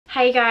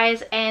Hey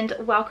guys, and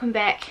welcome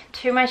back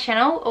to my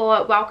channel,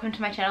 or welcome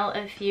to my channel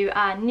if you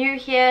are new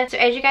here. So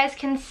as you guys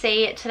can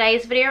see,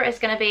 today's video is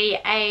going to be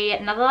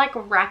another like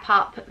wrap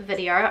up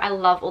video. I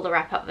love all the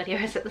wrap up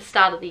videos at the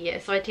start of the year,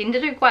 so I tend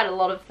to do quite a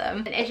lot of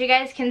them. And as you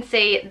guys can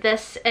see,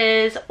 this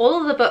is all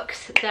of the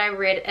books that I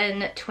read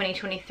in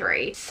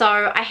 2023.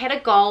 So I had a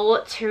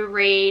goal to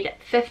read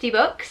 50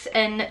 books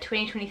in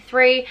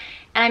 2023,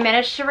 and I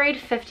managed to read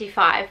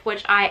 55,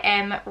 which I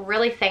am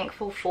really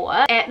thankful for.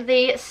 At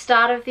the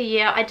start of the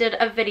year, I did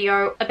a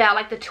video about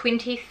like the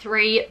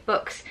 23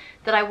 books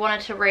that I wanted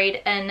to read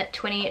in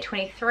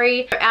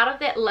 2023. So out of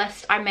that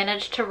list, I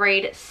managed to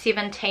read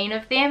 17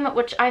 of them,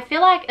 which I feel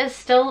like is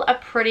still a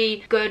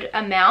pretty good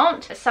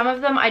amount. Some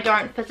of them I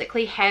don't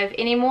physically have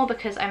anymore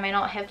because I may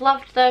not have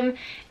loved them,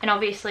 and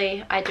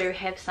obviously I do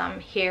have some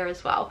here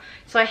as well.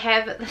 So I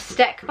have the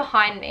stack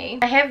behind me.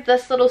 I have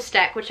this little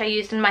stack which I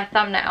used in my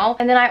thumbnail,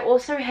 and then I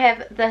also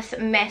have this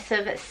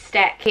massive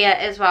stack here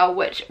as well,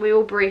 which we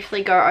will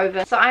briefly go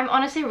over. So I'm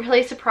honestly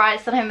really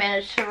surprised that I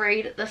managed to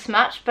read this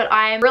much, but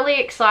I'm really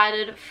excited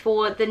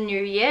for the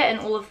new year and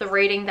all of the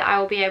reading that I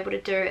will be able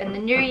to do in the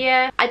new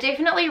year. I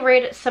definitely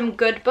read some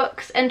good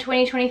books in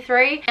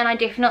 2023, and I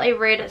definitely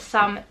read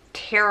some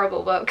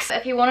terrible books.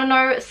 If you want to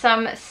know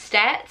some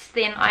stats,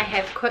 then I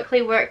have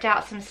quickly worked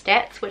out some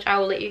stats which I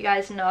will let you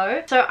guys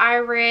know. So I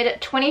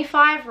read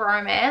 25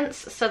 romance,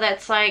 so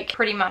that's like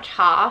pretty much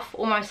half,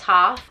 almost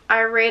half.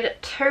 I read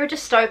 2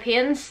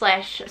 dystopian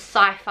slash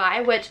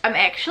sci-fi, which I'm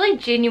actually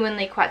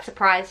genuinely quite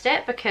surprised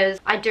at because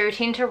I do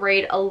tend to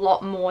read a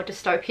lot more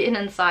dystopian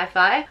and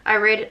sci-fi. I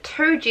read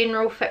 2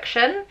 general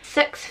fiction,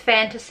 6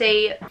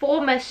 fantasy,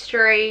 4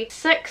 mystery,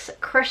 6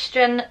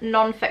 Christian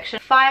non-fiction,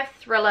 5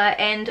 thriller,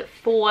 and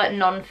 4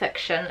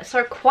 non-fiction.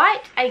 So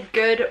quite a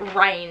good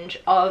range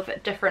of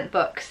different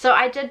books. So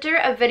I did do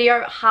a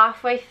video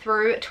halfway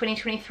through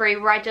 2023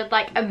 where I did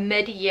like a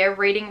mid-year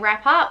reading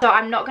wrap up. So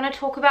I'm not going to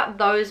talk about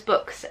those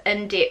books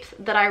in depth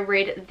that I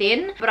read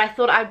then, but I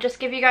thought I'd just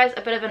give you guys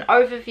a bit of an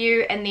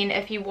overview, and then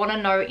if you want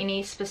to know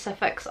any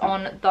specifics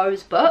on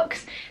those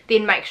books,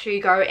 then make sure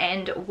you go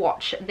and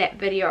watch that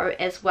video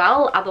as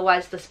well.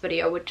 Otherwise this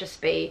video would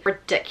just be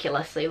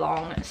ridiculously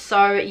long.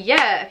 So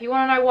yeah, if you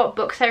want to know what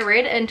books I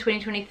read in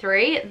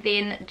 2023,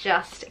 then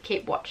just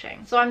keep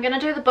watching. So I'm going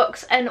to do the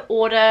books in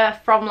order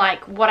from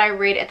like what I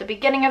read at the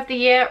beginning of the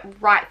year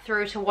right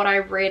through to what I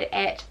read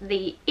at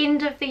the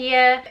end of the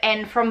year.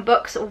 And from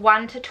books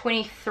 1 to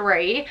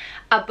 23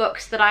 are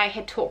books that I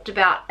had talked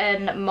about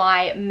in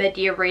my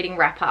mid-year reading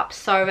wrap up.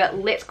 So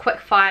let's quick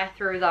fire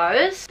through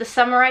those. The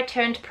Summer I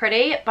Turned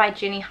Pretty by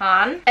Jenny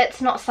Han. It's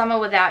Not Summer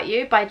Without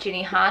You by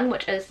Jenny Han,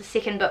 which is the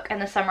second book in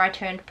the Summer I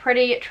Turned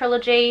Pretty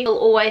trilogy. We'll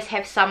Always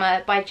Have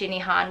Summer by Jenny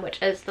Han,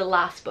 which is the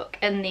last book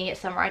in the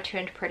Summer I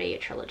Turned Pretty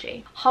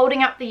trilogy.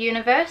 Holding Up the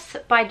Universe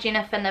by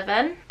Jennifer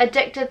Niven.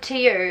 Addicted to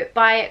You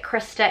by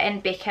Krista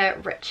and Becca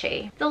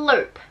Ritchie. The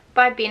Loop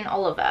by Ben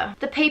Oliver.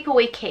 The People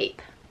We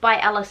Keep by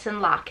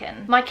Alison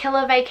Larkin. My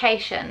Killer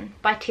Vacation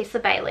by Tessa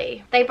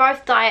Bailey. They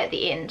Both Die at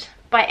the End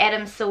by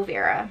Adam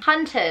Silvera.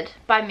 Hunted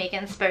by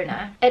Megan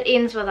Spooner. It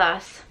Ends With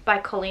Us by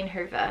Colleen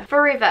Hoover.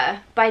 Forever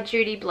by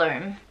Judy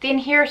Bloom. The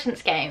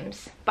Inheritance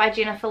Games by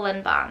Jennifer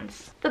Lynn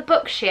Barnes. The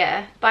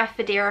Bookshare by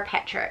Federa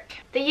Patrick.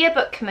 The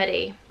Yearbook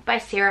Committee by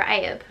Sarah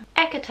Abe.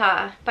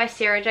 Akatar by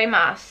Sarah J.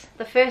 Maas,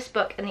 the first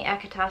book in the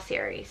Akatar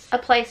series. A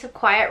Place of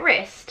Quiet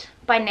Rest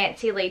by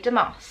Nancy Lee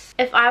DeMoss.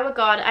 If I Were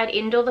God, I'd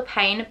End All the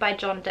Pain by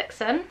John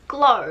Dixon.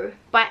 Glow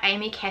by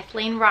Amy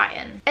Kathleen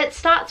Ryan. It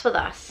Starts With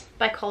Us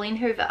by Colleen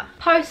Hoover.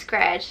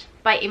 Postgrad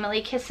by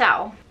Emily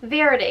Cassell.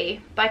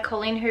 Verity by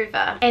Colleen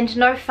Hoover. And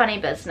No Funny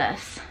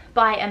Business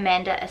by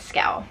Amanda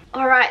Eskel.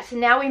 Alright, so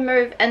now we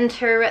move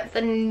into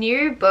the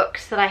new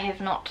books that I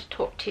have not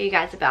talked to you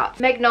guys about.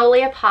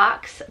 Magnolia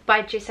Parks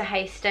by Jessa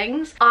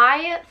Hastings.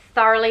 I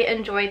thoroughly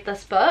enjoyed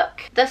this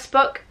book. This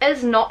book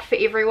is not for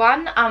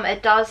everyone.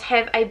 It does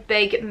have a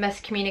big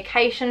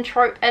miscommunication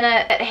trope in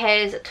it. It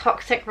has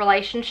toxic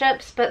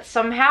relationships, but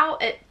somehow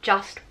it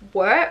just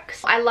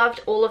works. I loved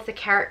all of the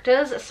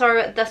characters.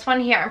 So this one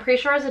here, I'm pretty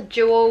sure is a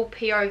dual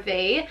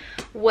POV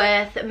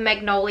with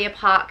Magnolia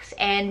Parks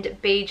and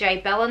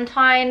BJ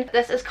Ballantyne.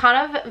 This is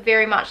kind of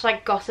very much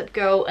like Gossip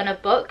Girl in a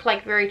book,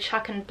 like very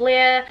Chuck and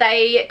Blair.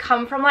 They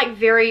come from like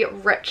very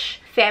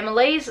rich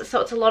families, so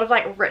it's a lot of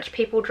like rich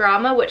people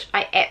drama, which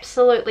I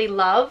absolutely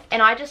love,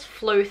 and I just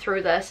flew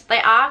through this.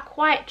 They are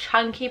quite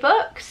chunky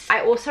books.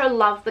 I also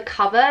love the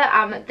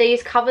cover.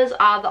 These covers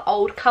are the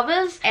old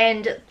covers,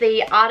 and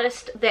the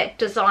artist that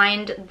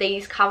designed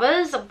these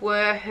covers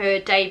were her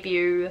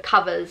debut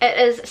covers. It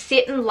is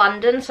set in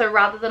London, so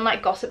rather than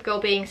like Gossip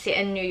Girl being set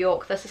in New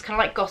York, this is kind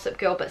of like Gossip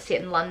Girl but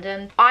set in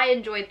London. I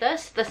enjoyed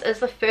this. This is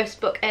the first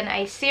book in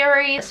a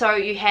series. So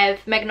you have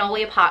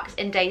Magnolia Parks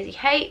and Daisy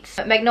Hates.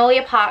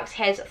 Magnolia Parks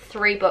has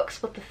 3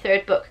 books, with the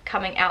 3rd book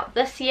coming out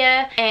this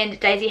year, and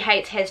Daisy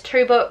Hates has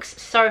 2 books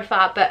so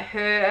far, but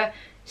her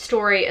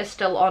story is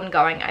still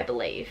ongoing, I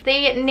believe.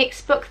 The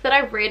next book that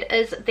I read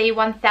is The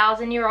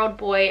 1000-Year-Old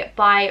Boy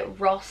by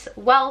Ross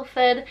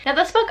Welford. Now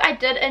this book I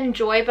did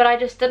enjoy, but I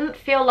just didn't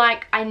feel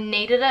like I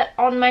needed it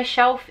on my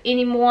shelf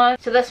anymore.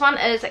 So this one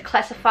is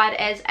classified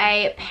as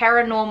a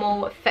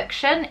paranormal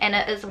fiction and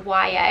it is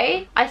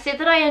YA. I said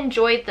that I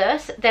enjoyed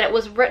this, that it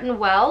was written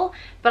well,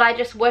 but I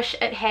just wish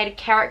it had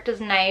characters'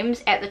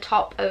 names at the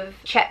top of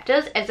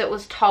chapters as it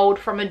was told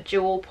from a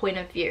dual point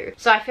of view.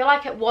 So I feel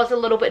like it was a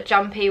little bit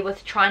jumpy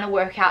with trying to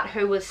work out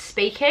who was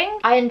speaking.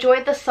 I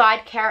enjoyed the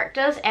side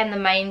characters and the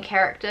main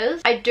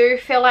characters. I do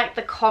feel like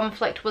the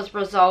conflict was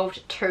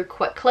resolved too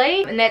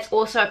quickly, and that's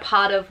also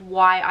part of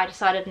why I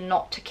decided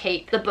not to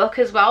keep the book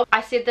as well.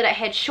 I said that it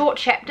had short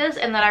chapters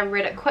and that I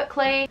read it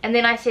quickly, and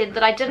then I said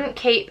that I didn't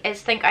keep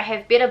as think I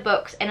have better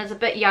books and is a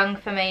bit young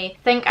for me.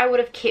 Think I would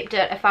have kept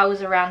it if I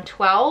was around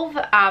 12.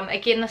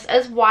 Again, this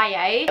is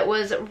YA. It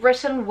was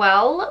written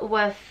well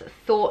with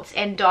thoughts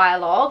and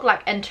dialogue,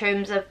 like in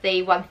terms of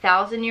the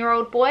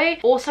 1000-year-old boy.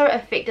 Also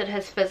affected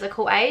his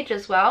physical age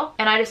as well.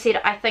 And I just said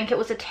I think it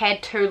was a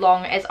tad too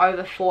long, as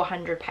over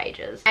 400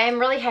 pages. I am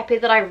really happy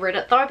that I read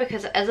it though,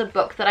 because it is a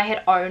book that I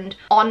had owned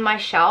on my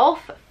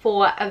shelf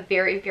for a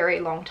very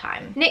long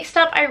time. Next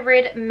up, I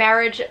read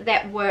Marriage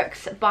That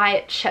Works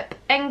by Chip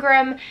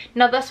Ingram.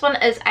 Now this one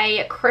is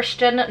a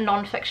Christian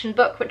non-fiction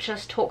book which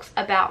just talks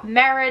about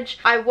marriage.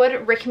 I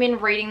would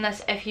recommend reading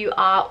this if you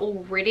are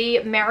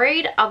already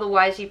married,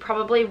 otherwise you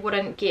probably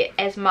wouldn't get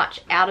as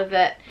much out of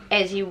it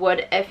as you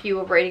would if you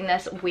were reading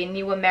this when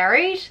you were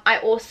married. I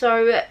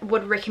also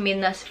would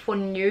recommend this for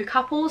new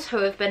couples who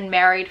have been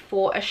married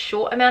for a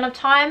short amount of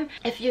time.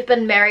 If you've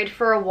been married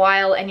for a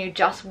while and you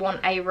just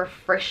want a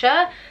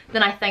refresher,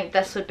 then I think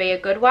this would be a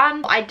good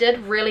one. I did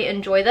really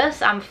enjoy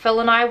this.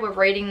 Phil and I were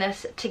reading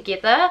this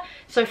together.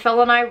 So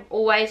Phil and I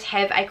always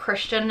have a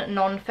Christian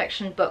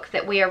non-fiction book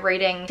that we are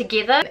reading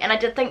together, and I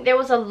did think there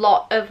was a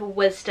lot of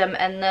wisdom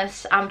in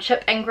this.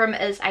 Chip Ingram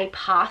is a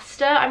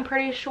pastor, I'm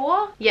pretty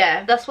sure.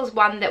 Yeah, this was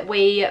one that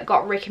we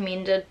got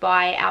recommended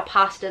by our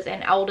pastors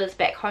and elders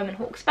back home in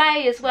Hawke's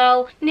Bay as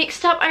well.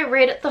 Next up, I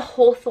read The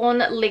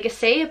Hawthorne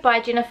Legacy by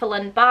Jennifer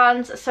Lynn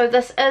Barnes. So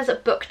this is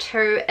book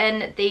 2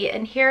 in the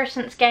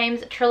Inheritance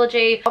Games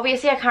trilogy.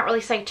 Obviously I can't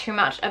really say too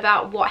much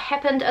about what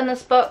happened in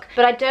this book,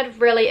 but I did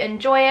really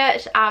enjoy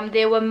it.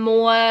 There were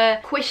more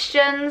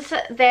questions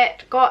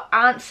that got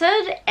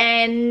answered,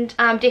 and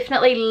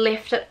definitely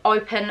left it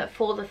open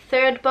for the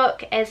third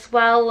book as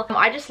well.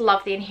 I just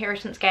love the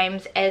Inheritance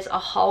Games as a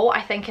whole.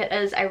 I think it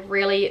is a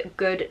really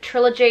good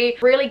trilogy.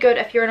 Really good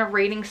if you're in a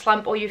reading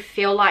slump or you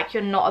feel like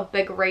you're not a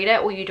big reader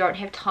or you don't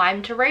have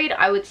time to read.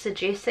 I would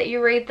suggest that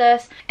you read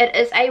this. It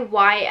is a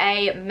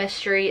YA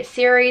mystery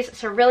series,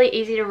 so really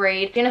easy to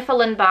read. Jennifer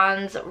Lynn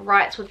Barnes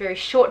writes with very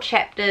short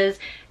chapters.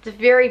 It's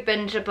very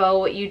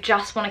bingeable. You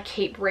just want to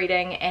keep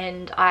reading,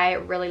 and I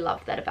really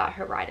love that about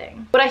her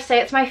writing. Would I say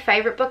it's my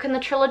favorite book in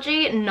the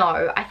trilogy?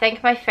 No, I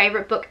think my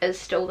favorite book is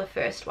still the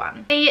first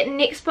one. The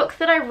next book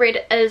that I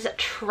read is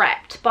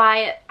Trapped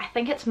by, I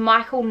think it's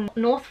Michael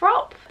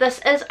Northrop. This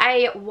is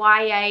a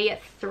YA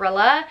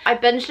thriller. I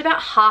binged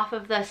about half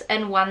of this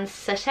in one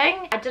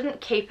sitting. I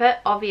didn't keep it,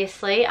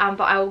 obviously,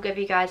 but I will give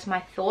you guys my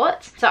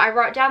thoughts. So I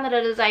wrote down that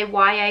it is a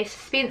YA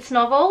suspense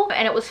novel,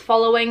 and it was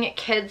following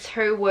kids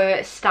who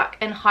were stuck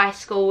in high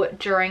school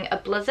during a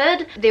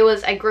blizzard. There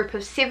was a group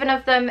of 7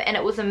 of them, and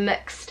it was a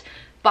mixed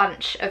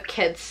bunch of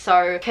kids,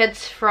 so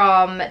kids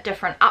from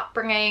different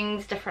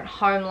upbringings, different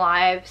home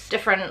lives,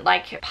 different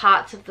like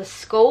parts of the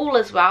school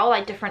as well,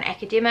 like different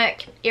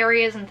academic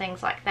areas and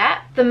things like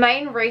that. The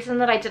main reason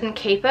that I didn't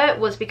keep it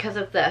was because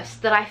of this,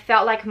 that I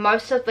felt like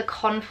most of the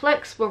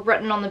conflicts were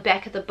written on the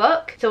back of the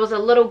book, so I was a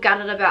little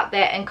gutted about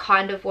that and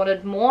kind of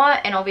wanted more,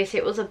 and obviously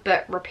it was a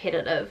bit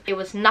repetitive. There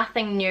was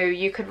nothing new.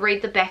 You could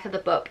read the back of the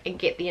book and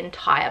get the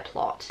entire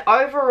plot.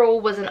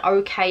 Overall was an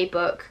okay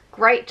book.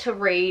 Great to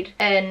read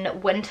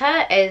in winter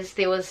as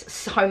there was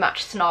so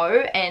much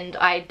snow, and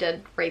I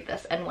did read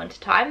this in winter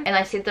time, and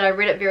I said that I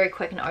read it very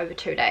quick in over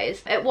 2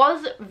 days. It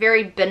was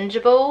very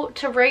bingeable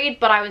to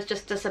read, but I was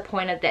just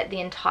disappointed that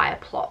the entire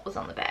plot was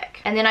on the back.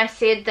 And then I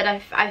said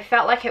that I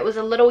felt like it was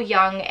a little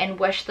young and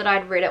wished that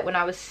I'd read it when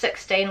I was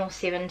 16 or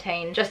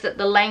 17, just that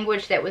the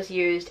language that was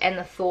used and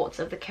the thoughts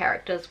of the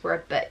characters were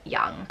a bit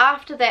young.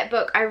 After that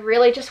book, I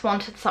really just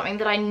wanted something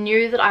that I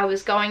knew that I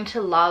was going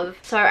to love,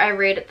 so I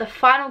read The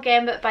Final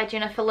Gambit by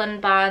Jennifer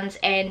Lynn Barnes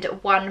and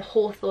One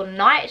Hawthorne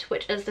Night,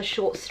 which is the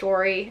short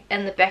story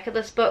in the back of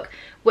this book,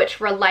 which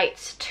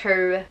relates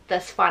to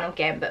this Final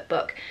Gambit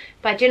book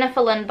by Jennifer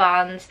Lynn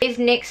Barnes. These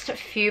next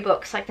few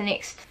books, like the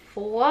next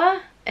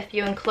 4, if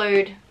you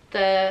include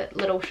the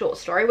little short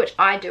story, which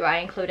I do, I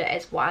include it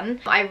as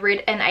one, I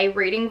read in a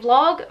reading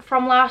vlog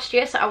from last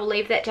year, so I will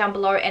leave that down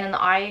below and in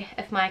the eye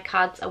if my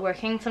cards are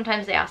working.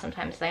 Sometimes they are,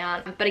 sometimes they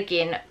aren't, but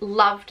again,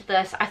 loved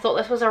this. I thought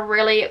this was a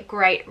really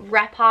great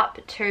wrap up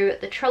to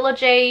the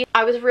trilogy.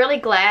 I was really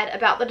glad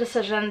about the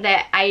decision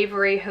that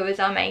Avery, who is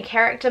our main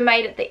character,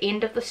 made at the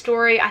end of the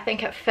story. I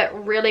think it fit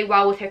really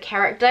well with her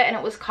character, and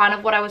it was kind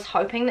of what I was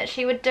hoping that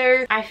she would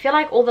do. I feel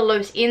like all the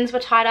loose ends were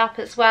tied up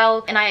as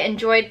well, and I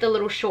enjoyed the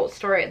little short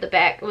story at the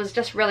back. It was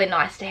just really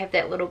nice to have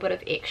that little bit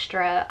of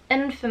extra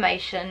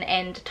information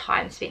and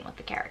time spent with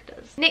the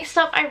characters. Next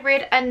up, I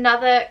read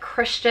another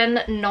Christian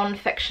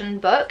non-fiction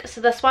book.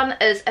 So this one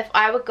is If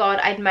I Were God,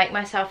 I'd Make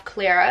Myself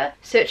Clearer,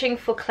 Searching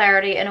for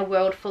Clarity in a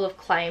World Full of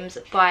Claims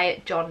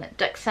by John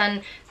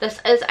Dixon.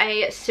 This is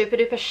a super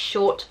duper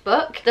short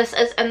book. This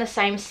is in the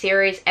same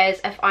series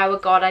as If I Were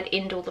God, I'd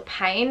End All the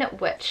Pain,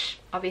 which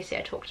obviously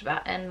I talked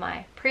about in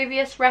my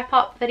previous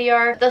wrap-up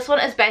video. This one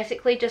is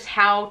basically just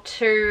how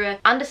to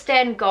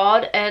understand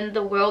God in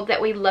the world that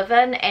we live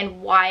in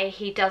and why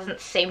he doesn't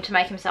seem to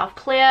make himself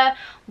clear,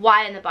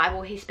 why in the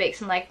Bible he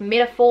speaks in like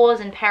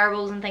metaphors and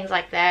parables and things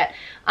like that.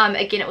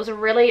 Again, it was a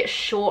really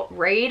short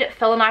read.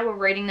 Phil and I were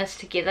reading this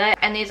together,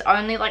 and there's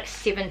only like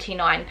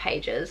 79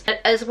 pages.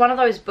 It is one of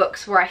those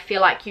books where I feel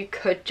like you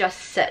could just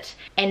sit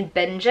and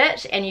binge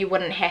it and you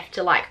wouldn't have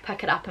to like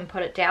pick it up and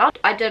put it down.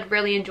 I did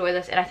really enjoy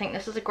this, and I think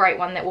this is a great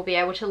one that will be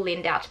able to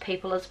lend out to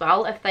people as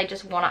well if they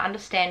just want to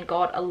understand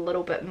God a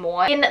little bit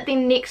more. And the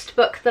next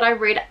book that I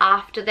read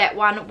after that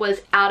one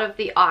was Out of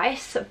the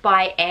Ice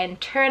by Anne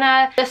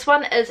Turner. This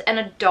one is an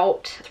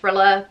adult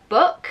thriller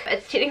book.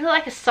 It's technically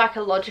like a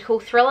psychological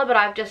thriller, but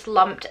I've just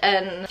lumped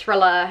in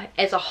thriller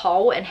as a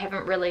whole and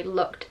haven't really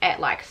looked at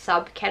like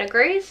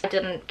subcategories. I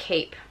didn't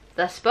keep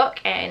this book,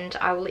 and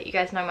I will let you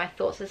guys know my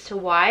thoughts as to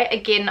why.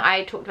 Again,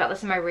 I talked about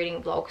this in my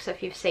reading vlog, so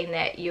if you've seen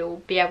that,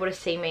 you'll be able to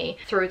see me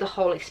through the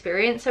whole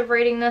experience of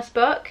reading this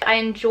book. I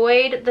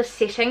enjoyed the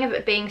setting of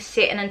it being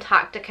set in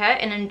Antarctica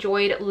and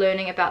enjoyed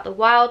learning about the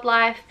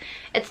wildlife.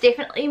 It's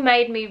definitely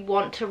made me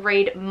want to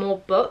read more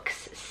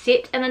books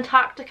set in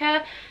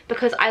Antarctica,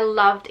 because I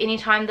loved any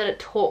time that it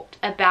talked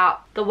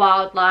about the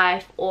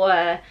wildlife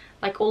or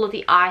like all of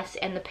the ice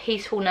and the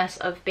peacefulness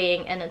of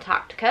being in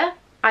Antarctica.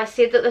 I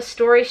said that the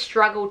story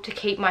struggled to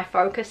keep my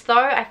focus though.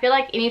 I feel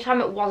like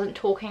anytime it wasn't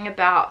talking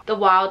about the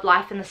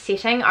wildlife and the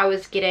setting, I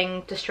was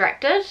getting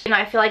distracted. And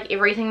I feel like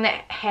everything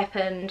that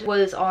happened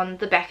was on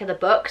the back of the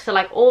book. So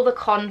like all the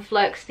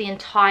conflicts, the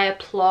entire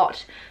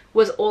plot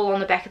was all on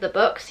the back of the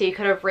book, so you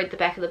could have read the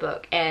back of the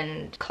book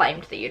and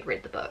claimed that you'd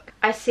read the book.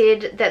 I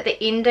said that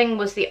the ending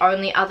was the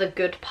only other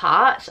good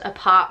part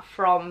apart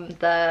from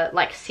the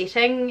like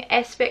setting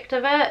aspect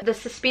of it. The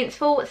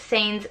suspenseful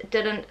scenes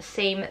didn't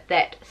seem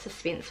that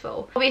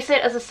suspenseful. Obviously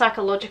it is a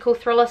psychological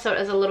thriller, so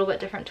it is a little bit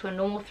different to a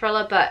normal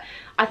thriller, but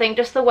I think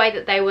just the way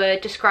that they were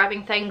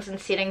describing things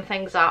and setting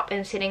things up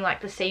and setting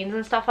like the scenes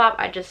and stuff up,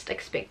 I just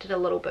expected a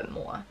little bit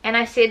more. And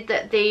I said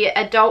that the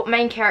adult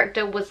main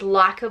character was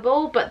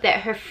likable, but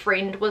that her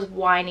friend was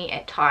whiny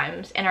at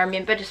times, and I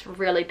remember just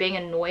really being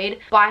annoyed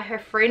by her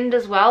friend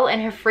as well,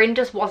 and her friend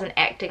just wasn't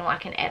acting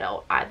like an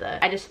adult either.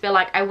 I just feel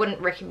like I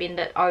wouldn't recommend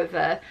it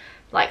over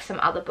like some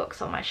other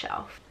books on my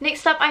shelf.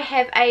 Next up, I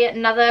have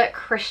another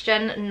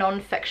Christian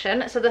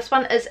non-fiction. So this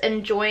one is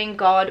Enjoying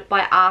God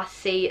by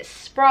R.C.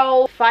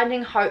 Sproul,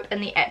 Finding Hope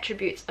in the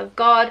Attributes of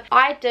God.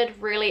 I did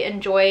really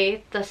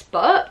enjoy this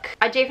book.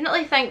 I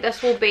definitely think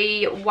this will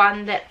be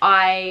one that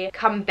I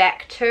come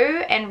back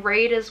to and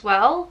read as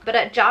well, but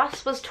it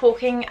just was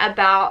talking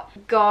about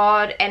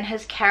God and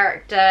his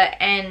character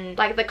and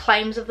like the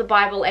claims of the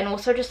Bible, and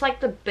also just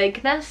like the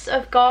bigness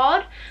of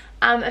God.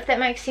 If that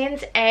makes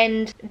sense,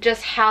 and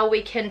just how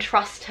we can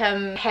trust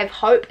him, have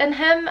hope in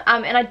him,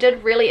 and I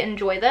did really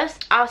enjoy this.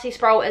 R.C.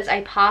 Sproul is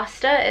a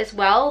pastor as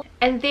well.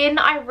 And then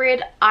I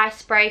read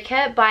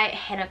Icebreaker by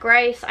Hannah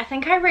Grace. I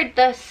think I read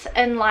this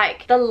in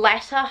like the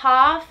latter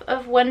half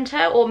of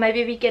winter or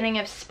maybe beginning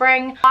of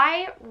spring.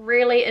 I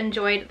really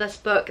enjoyed this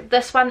book.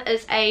 This one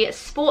is a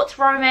sports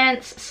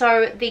romance,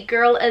 so the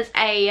girl is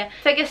a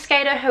figure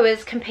skater who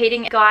is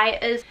competing. The guy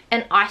is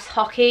an ice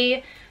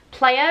hockey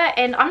player,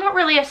 and I'm not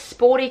really a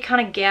sporty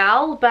kind of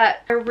gal,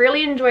 but I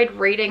really enjoyed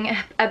reading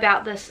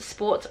about this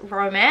sports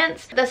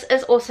romance. This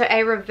is also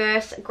a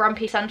reverse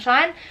Grumpy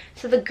Sunshine,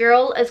 so the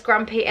girl is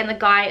grumpy and the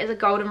guy is a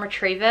golden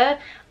retriever.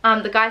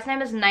 The guy's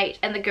name is Nate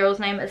and the girl's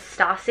name is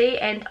Stacy,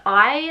 and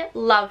I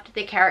loved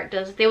their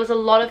characters. There was a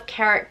lot of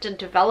character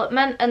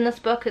development in this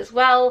book as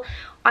well.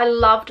 I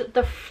loved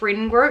the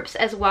friend groups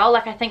as well.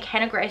 Like, I think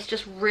Hannah Grace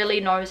just really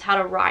knows how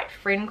to write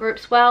friend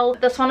groups well.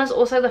 This one is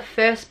also the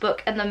first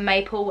book in the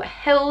Maple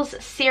Hills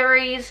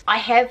series. I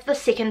have the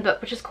second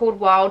book, which is called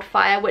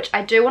Wildfire, which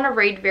I do want to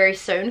read very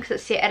soon because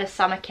it's set at a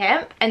summer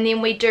camp. And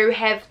then we do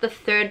have the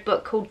third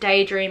book called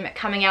Daydream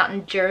coming out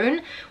in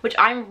June, which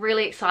I'm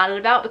really excited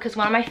about because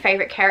one of my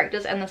favorite characters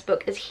characters in this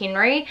book is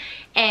Henry,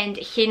 and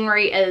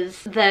Henry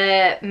is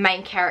the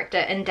main character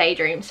in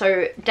Daydream.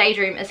 So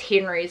Daydream is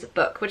Henry's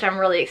book, which I'm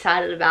really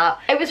excited about.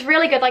 It was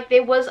really good. Like,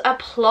 there was a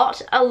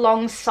plot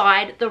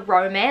alongside the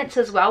romance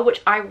as well,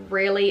 which I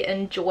really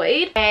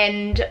enjoyed,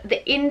 and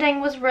the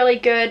ending was really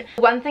good.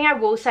 One thing I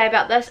will say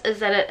about this is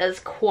that it is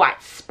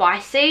quite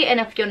spicy, and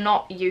if you're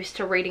not used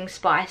to reading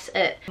spice,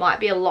 it might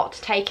be a lot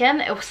to take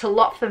in. It was a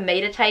lot for me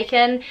to take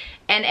in,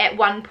 and at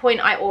one point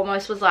I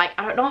almost was like,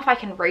 I don't know if I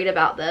can read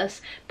about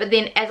this. But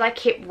then as I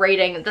kept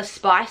reading, the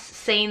spice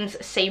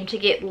scenes seemed to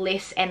get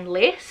less and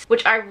less,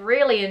 which I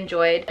really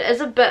enjoyed. It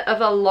is a bit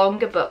of a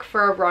longer book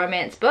for a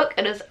romance book.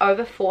 It is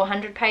over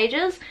 400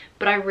 pages,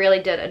 but I really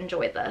did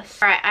enjoy this.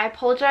 Alright, I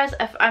apologize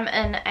if I'm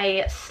in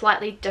a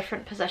slightly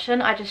different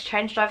position. I just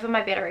changed over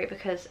my battery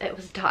because it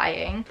was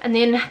dying. And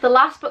then the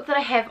last book that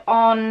I have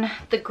on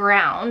the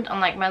ground, on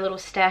like my little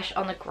stash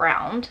on the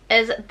ground,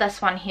 is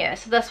this one here.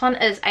 So this one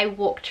is A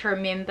Walk to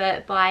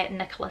Remember by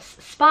Nicholas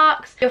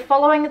Sparks. You're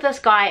following this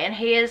guy, and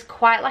he is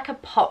quite like a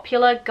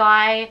popular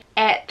guy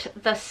at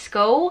the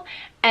school,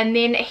 and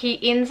then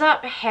he ends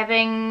up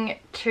having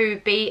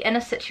to be in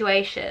a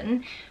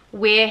situation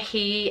where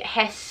he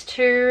has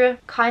to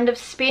kind of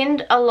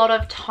spend a lot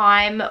of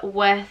time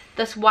with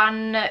this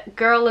one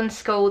girl in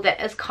school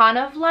that is kind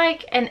of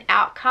like an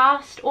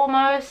outcast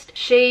almost.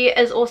 She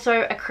is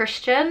also a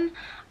Christian,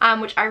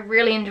 which I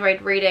really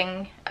enjoyed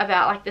reading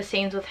about, like the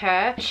scenes with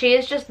her. She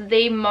is just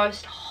the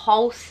most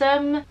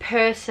wholesome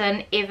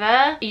person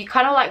ever. You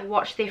kind of like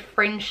watch their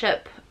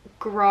friendship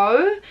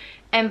grow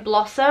and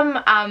blossom,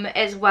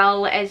 as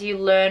well as you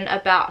learn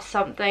about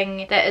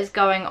something that is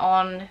going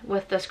on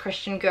with this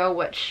Christian girl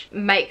which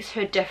makes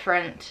her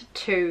different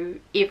to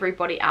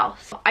everybody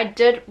else. I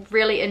did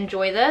really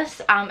enjoy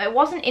this. It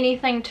wasn't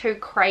anything too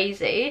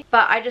crazy,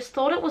 but I just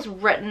thought it was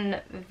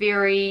written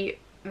very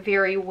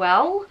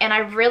well, and I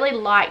really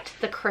liked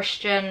the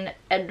Christian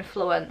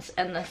influence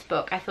in this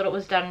book. I thought it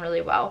was done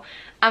really well.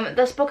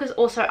 This book is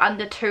also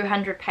under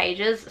 200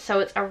 pages, so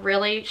it's a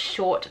really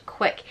short,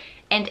 quick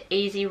and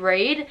easy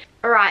read.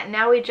 Alright,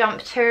 now we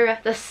jump to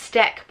the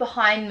stack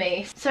behind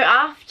me. So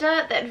after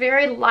that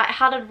very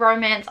light-hearted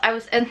romance, I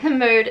was in the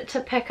mood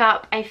to pick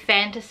up a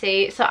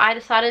fantasy, so I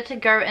decided to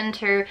go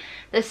into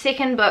the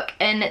second book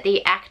in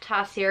the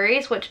ACOTAR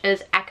series, which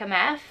is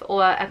Akamath,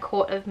 or A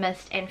Court of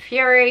Mist and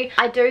Fury.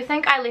 I do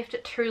think I left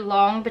it too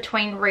long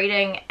between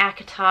reading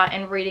ACOTAR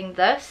and reading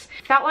this.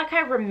 Felt like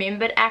I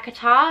remembered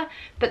ACOTAR,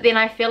 but then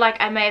I feel like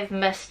I may have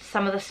missed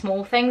some of the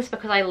small things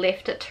because I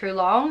left it too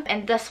long.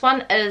 And this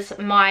one is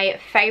my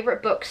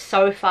favourite book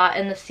so far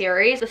in the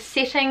series. The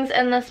settings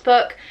in this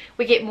book,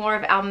 we get more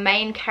of our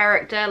main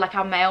character, like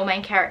our male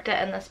main character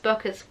in this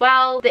book as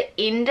well. The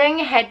ending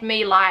had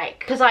me like,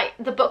 because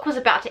the book was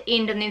about to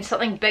end and then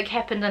something big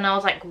happened and I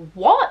was like,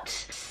 what?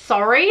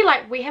 Sorry,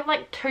 like we have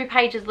like 2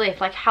 pages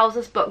left, like how's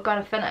this book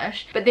gonna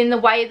finish? But then the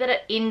way that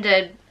it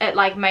ended, it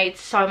like made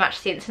so much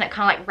sense, and it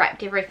kind of like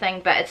wrapped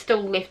everything, but it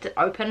still left it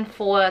open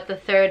for the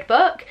third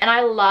book. And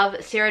I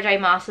love Sarah J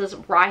Maas's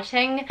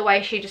writing, the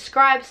way she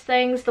describes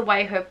things, the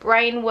way her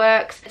brain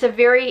works. It's a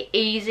very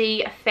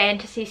easy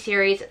fantasy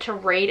series to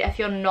read if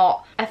you're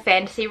not a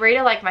fantasy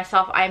reader like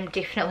myself. I'm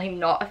definitely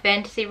not a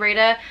fantasy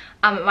reader.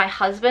 My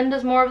husband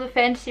is more of the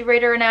fantasy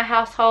reader in our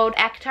household.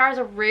 ACOTAR is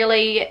a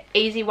really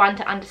easy one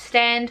to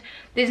understand.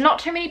 There's not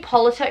too many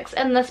politics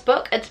in this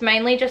book. It's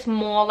mainly just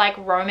more like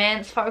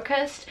romance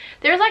focused.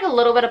 There's like a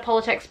little bit of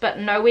politics, but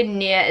nowhere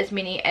near as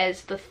many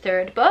as the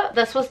third book.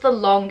 This was the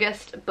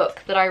longest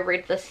book that I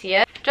read this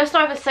year. Just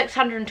over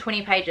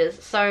 620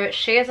 pages. So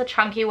she is a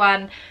chunky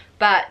one,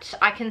 but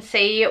I can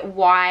see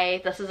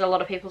why this is a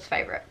lot of people's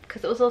favourite,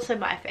 because it was also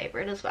my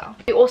favourite as well.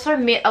 We also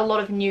met a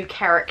lot of new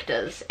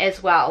characters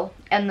as well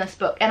in this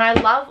book, and I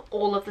love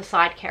all of the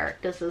side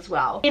characters as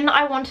well. Then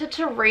I wanted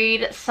to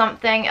read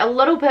something a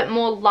little bit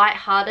more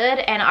light-hearted,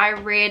 and I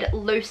read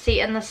Lucy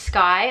in the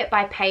Sky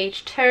by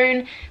Paige.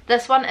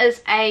 This one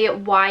is a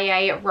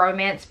YA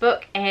romance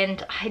book,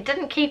 and I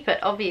didn't keep it,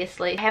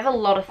 obviously. I have a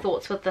lot of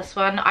thoughts with this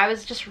one. I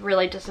was just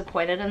really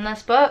disappointed in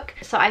this book.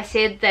 So I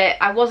said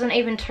that I wasn't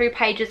even 2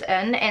 pages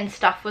in and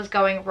stuff was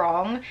going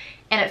wrong,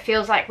 and it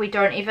feels like we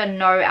don't even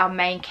know our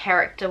main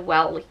character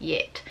well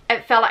yet.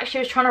 It felt like she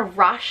was trying to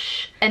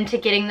rush into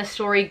getting the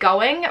story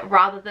going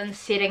rather than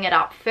setting it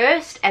up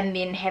first and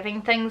then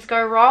having things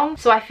go wrong.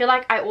 So I feel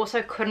like I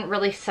also couldn't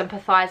really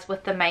sympathize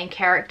with the main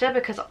character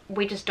because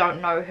we just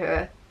don't know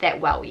her that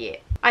well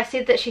yet. I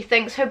said that she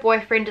thinks her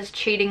boyfriend is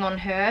cheating on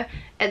her.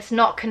 It's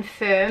not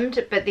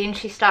confirmed, but then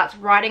she starts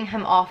writing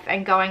him off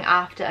and going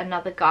after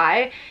another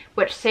guy,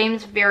 which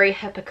seems very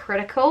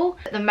hypocritical.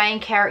 The main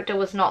character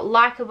was not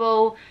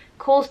likable,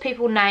 calls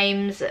people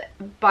names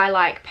by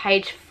like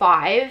page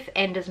 5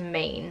 and is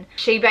mean.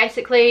 She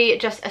basically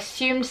just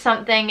assumed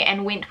something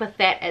and went with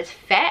that as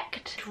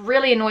fact. It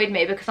really annoyed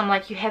me because I'm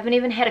like, you haven't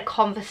even had a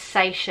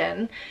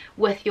conversation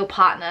with your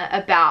partner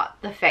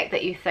about the fact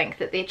that you think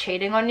that they're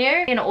cheating on you.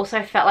 And it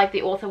also felt like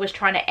the author was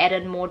trying to add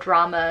in more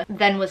drama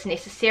than was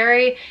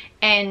necessary,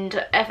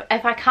 and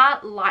if I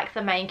can't like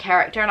the main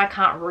character and I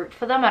can't root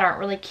for them, I don't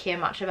really care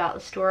much about the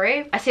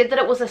story. I said that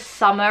it was a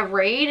summer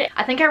read.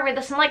 I think I read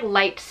this in like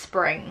late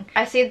spring.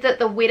 I said that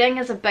the wedding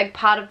is a big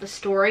part of the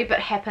story but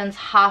happens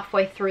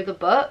halfway through the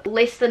book,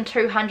 less than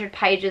 200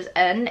 pages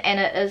in, and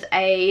it is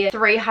a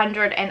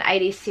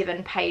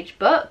 387 page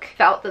book.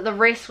 Felt that the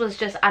rest was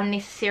just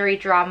unnecessary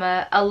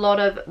drama, a lot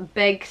of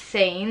big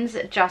scenes,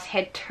 just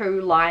had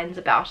 2 lines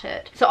about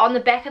it. So on the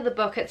back of the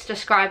book it's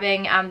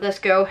describing this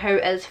girl who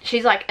is,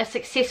 she's like a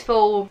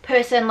successful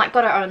person, like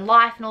got her own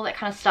life and all that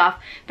kind of stuff,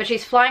 but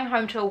she's flying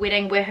home to a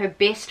wedding where her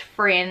best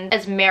friend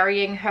is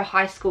marrying her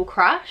high school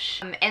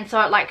crush, and so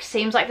it like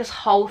seems like this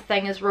whole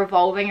thing is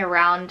revolving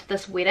around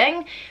this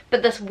wedding,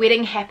 but this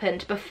wedding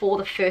happened before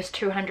the first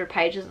 200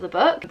 pages of the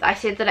book. I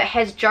said that it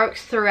has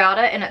jokes throughout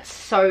it and it's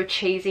so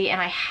cheesy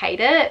and I hate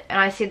it, and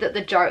I said that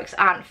the jokes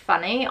aren't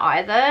funny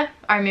either.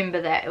 I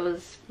remember that, it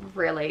was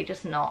really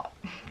just not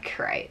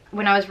great.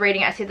 When I was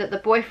reading, I said that the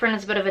boyfriend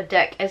is a bit of a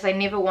dick as they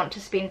never want to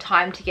spend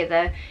time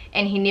together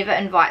and he never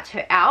invites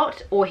her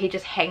out, or he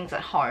just hangs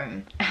at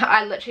home.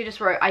 I literally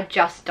just wrote, I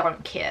just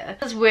don't care.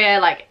 This is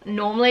where like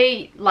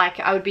normally like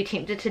I would be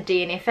tempted to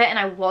DNF it, and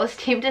I was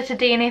tempted to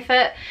DNF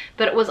it,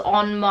 but it was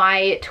on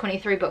my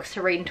 23 books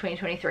to read in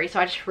 2023,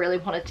 so I just really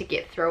wanted to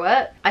get through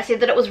it. I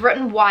said that it was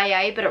written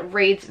YA but it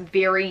reads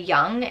very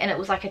young, and it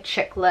was like a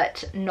chick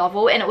lit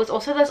novel, and it was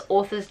also this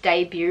author's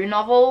debut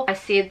novel. I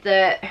said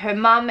that her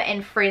mum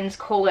and friends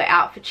call her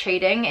out for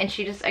cheating and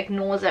she just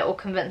ignores it or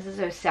convinces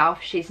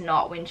herself she's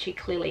not when she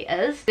clearly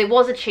is. There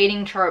was a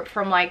cheating trope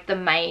from like the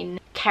main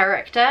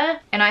character,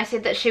 and I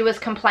said that she was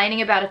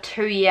complaining about a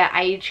 2-year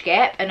age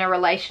gap in a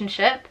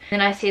relationship,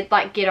 and I said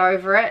like get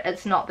over it,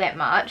 it's not that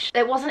much.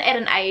 It wasn't at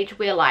an age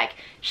where like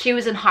she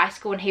was in high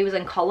school and he was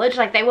in college,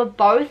 like they were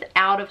both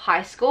out of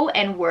high school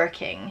and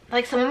working.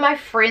 Like some of my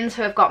friends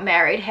who have got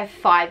married have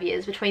 5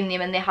 years between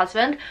them and their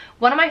husband.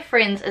 One of my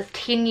friends is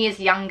 10 years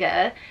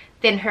younger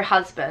than her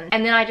husband,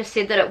 and then I just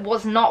said that it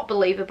was not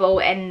believable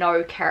and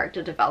no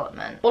character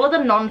development. All of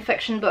the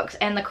non-fiction books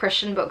and the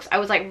Christian books I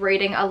was like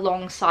reading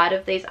alongside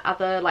of these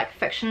other like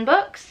fiction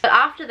books, but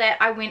after that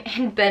I went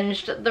and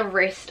binged the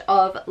rest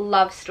of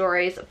Love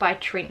Stories by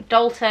Trent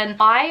Dalton.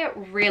 I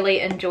really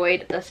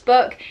enjoyed this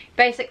book.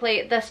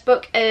 Basically this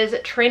book is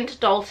Trent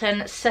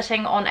Dalton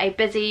sitting on a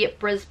busy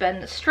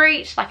Brisbane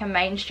street, like a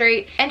main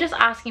street, and just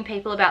asking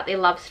people about their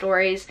love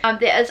stories.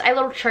 There is a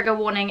little trigger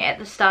warning at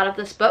the start of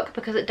this book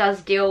because it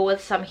does deal with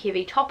some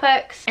heavy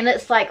topics, and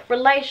it's like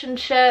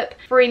relationship,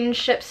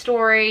 friendship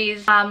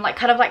stories, like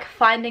kind of like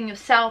finding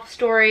yourself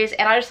stories,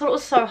 and I just thought it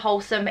was so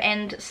wholesome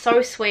and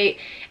so sweet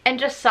and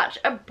just such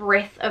a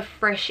breath of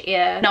fresh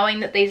air.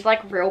 Knowing that these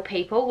like real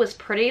people was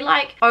pretty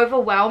like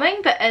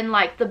overwhelming, but in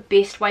like the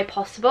best way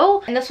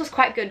possible. And this was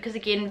quite good because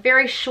again,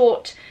 very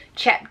short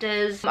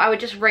chapters. I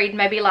would just read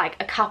maybe like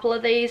a couple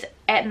of these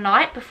at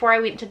night before I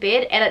went to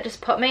bed, and it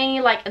just put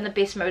me like in the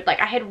best mood. Like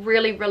I had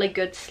really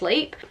good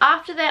sleep.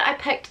 After that I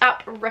picked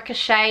up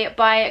Ricochet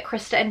by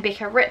Krista and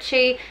Becca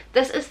Ritchie.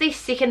 This is the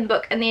second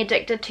book in the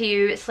Addicted to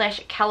You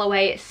 /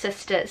 Calloway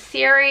Sister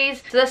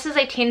series. So this is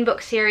a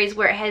 10-book series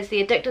where it has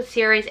the Addicted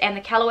series and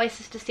the Calloway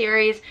Sister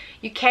series.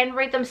 You can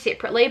read them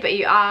separately, but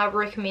you are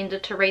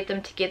recommended to read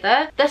them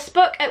together. This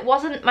book, it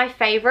wasn't my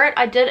favorite.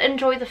 I did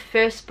enjoy the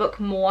first book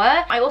more.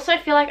 I also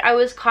feel like I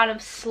was kind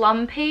of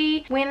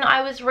slumpy when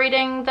I was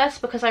reading this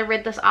because I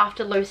read this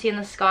after Lucy in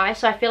the Sky,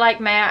 so I feel like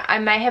I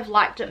may have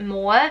liked it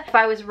more if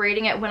I was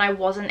reading it when I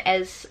wasn't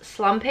as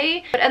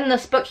slumpy. But in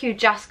this book you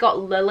just got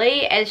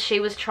Lily as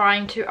she was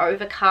trying to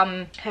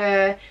overcome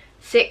her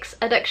sex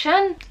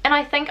addiction, and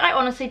I think I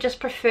honestly just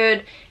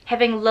preferred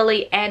having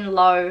Lily and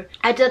Lo.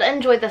 I did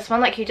enjoy this one.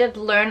 Like you did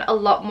learn a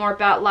lot more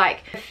about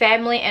like her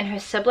family and her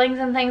siblings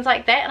and things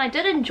like that, and I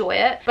did enjoy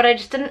it, but I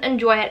just didn't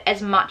enjoy it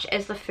as much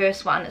as the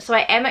first one. So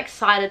I am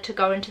excited to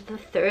go into the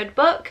third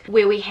book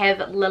where we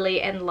have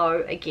Lily and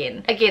Lo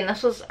again. Again,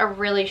 this was a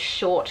really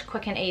short,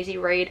 quick and easy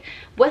read.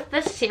 With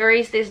this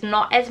series there's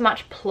not as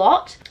much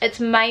plot.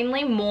 It's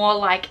mainly more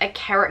like a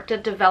character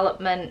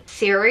development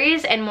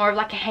series and more of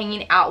like a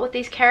hanging out with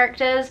these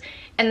characters,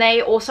 and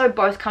they also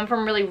both come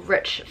from really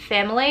rich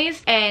families.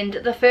 And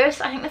I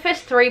think the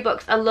first 3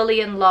 books are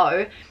Lily and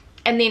Lo,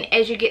 and then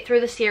as you get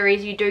through the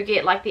series you do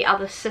get like the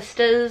other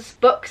sisters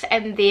books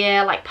and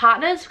their like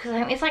partners, because I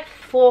think there's like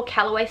 4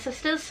 Calloway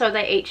sisters, so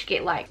they each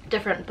get like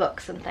different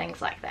books and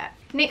things like that.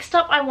 Next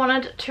up I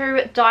wanted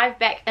to dive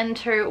back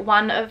into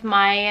one of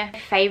my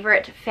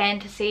favorite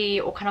fantasy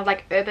or kind of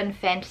like urban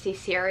fantasy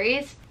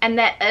series, and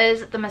that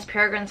is the Miss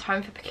Peregrine's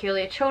Home for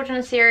Peculiar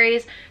Children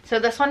series. So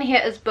this one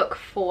here is book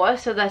 4,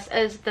 so this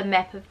is The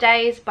Map of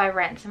Days by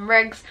Ransom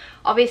Riggs.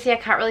 Obviously I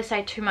can't really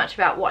say too much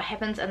about what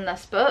happens in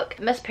this book.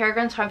 Miss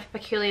Peregrine's Home for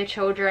Peculiar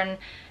Children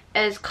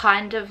is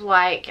kind of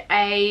like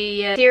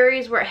a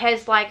series where it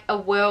has like a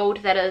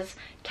world that is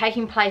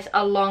taking place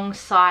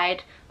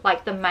alongside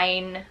like the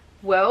main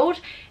world,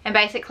 and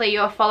basically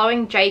you're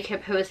following Jacob,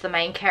 who is the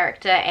main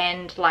character,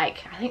 and like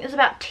I think there's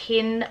about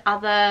 10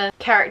 other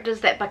characters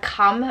that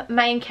become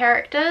main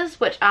characters,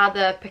 which are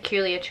the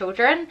peculiar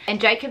children.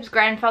 And Jacob's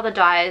grandfather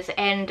dies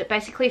and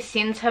basically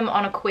sends him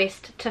on a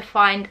quest to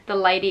find the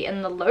lady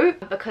in the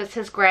loop, because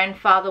his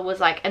grandfather was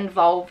like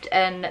involved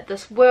in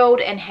this world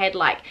and had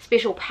like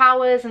special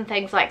powers and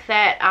things like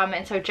that.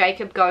 And so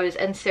Jacob goes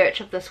in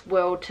search of this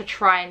world to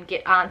try and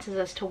get answers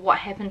as to what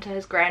happened to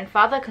his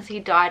grandfather, because he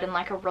died in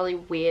like a really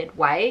weird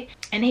way.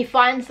 And he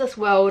finds this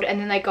world, and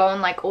then they go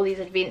on like all these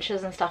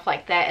adventures and stuff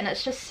like that, and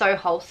it's just so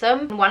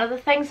wholesome. One of the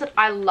things that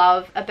I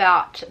love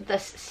about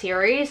this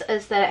series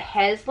is that it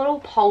has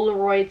little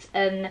Polaroids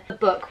in the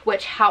book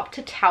which help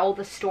to tell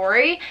the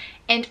story.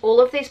 And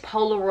all of these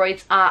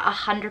Polaroids are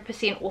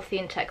 100%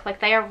 authentic, like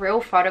they are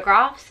real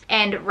photographs,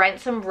 and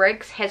Ransom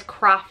Riggs has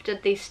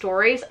crafted these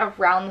stories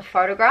around the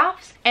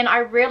photographs. And I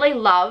really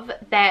love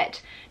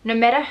that no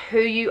matter who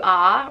you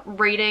are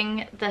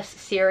reading this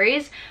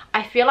series,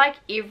 I feel like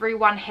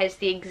everyone has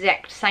the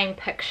exact same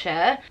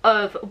picture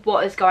of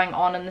what is going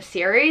on in the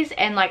series,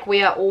 and like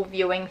we are all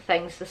viewing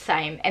things the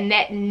same, and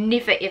that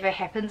never ever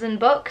happens in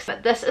books.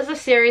 But this is a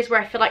series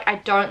where I feel like I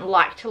don't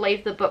like to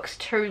leave the books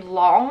too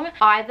long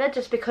either,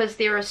 just because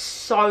there is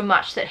so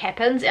much that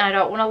happens and I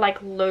don't want to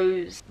like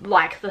lose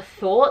like the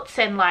thoughts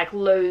and like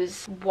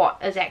lose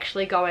what is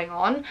actually going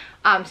on.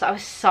 So I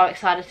was so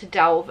excited to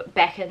delve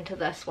back into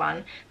this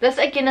one. This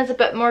again is a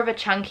bit more of a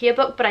chunkier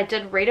book, but I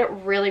did read it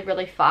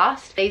really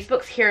fast. These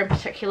books here in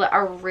particular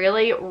are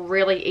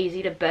really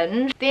easy to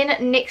binge.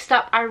 Then next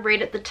up I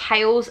read The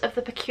Tales of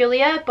the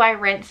Peculiar by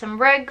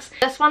Ransom Riggs.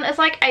 This one is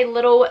like a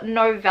little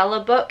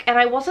novella book, and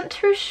I wasn't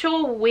too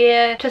sure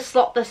where to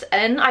slot this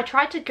in. I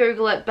tried to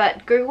Google it,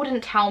 but Google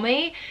didn't tell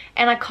me,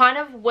 and I kind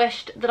of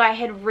wished that I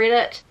had read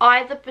it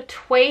either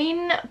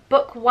between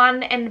book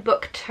 1 and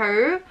book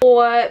 2,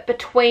 or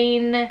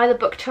between either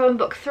book 2 and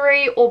book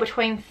 3, or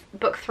between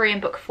book 3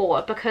 and book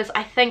 4, because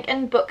I think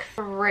in book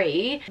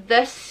 3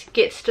 this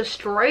gets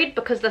destroyed,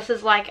 because this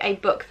is like a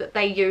book that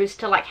they use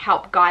to like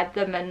help guide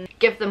them and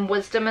give them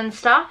wisdom and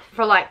stuff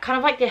for like kind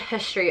of like the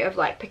history of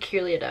like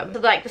peculiardom.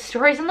 So like the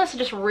stories in this are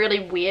just really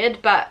weird,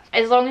 but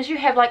as long as you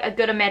have like a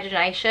good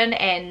imagination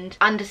and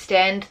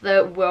understand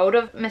the world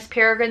of Miss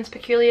Peregrine's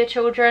Peculiar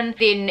Children,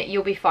 then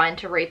you'll be fine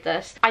to read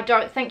this. I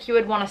don't think you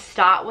would want to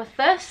start with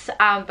this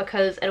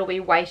because it'll be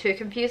way too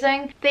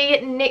confusing.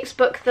 The next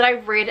book that I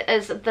read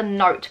is The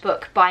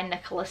Notebook by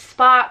Nicholas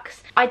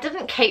Sparks. I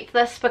didn't keep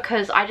this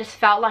because I just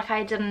felt like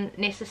I didn't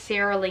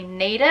necessarily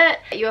need it.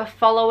 You're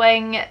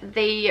following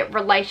the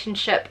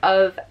relationship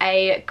of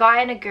a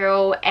guy and a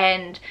girl,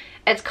 and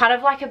it's kind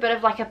of like a bit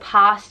of like a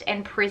past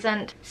and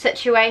present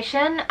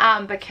situation,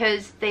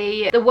 because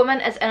the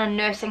woman is in a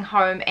nursing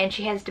home and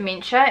she has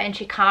dementia and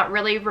she can't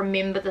really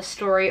remember the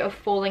story of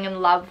falling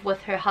in love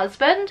with her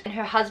husband. And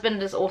her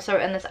husband is also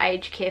in this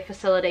aged care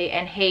facility,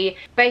 and he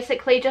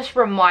basically just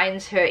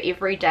reminds her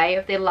every day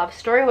of their love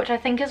story, which I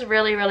think is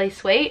really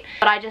sweet.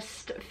 But I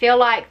just feel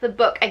like the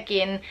book,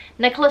 again,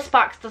 Nicholas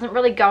Sparks doesn't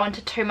really go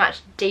into too much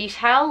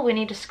detail when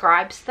he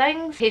describes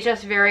things. He's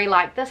just very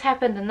like, this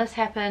happened and this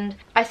happened.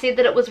 I said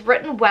that it was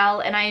written well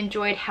and I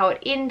enjoyed how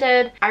it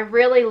ended. I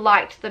really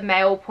liked the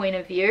male point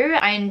of view.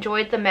 I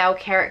enjoyed the male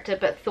character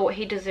but thought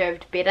he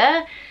deserved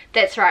better.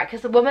 That's right,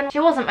 because the woman,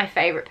 she wasn't my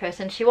favourite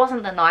person. She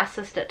wasn't the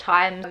nicest at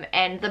times,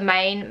 and the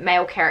main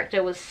male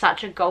character was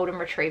such a golden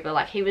retriever.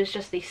 Like, he was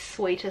just the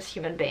sweetest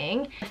human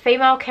being. The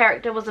female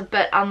character was a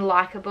bit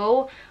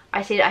unlikable.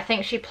 I said I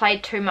think she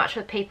played too much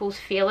with people's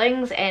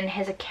feelings and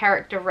has a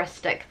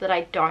characteristic that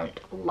I don't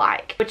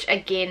like, which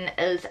again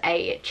is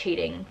a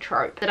cheating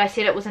trope. That I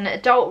said it was an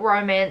adult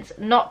romance,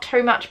 not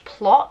too much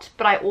plot,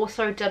 but I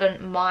also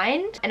didn't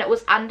mind, and it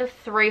was under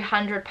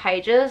 300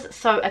 pages,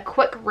 so a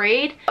quick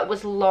read. It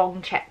was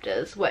long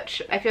chapters, which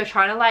if you're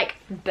trying to like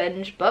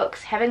binge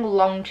books, having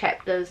long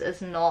chapters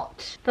is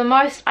not the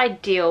most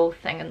ideal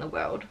thing in the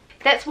world.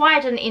 That's why I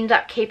didn't end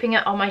up keeping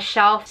it on my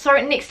shelf. So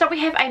next up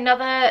we have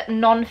another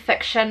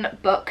non-fiction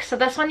book. So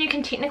this one you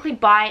can technically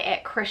buy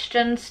at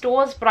Christian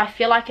stores, but I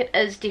feel like it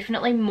is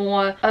definitely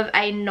more of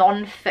a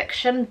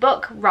non-fiction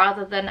book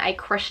rather than a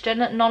Christian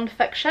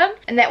non-fiction.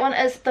 And that one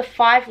is The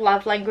 5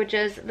 Love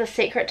Languages, The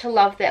Secret to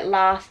Love That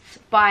Lasts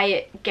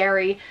by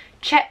Gary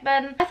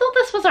Chapman. I thought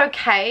this was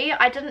okay.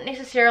 I didn't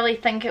necessarily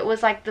think it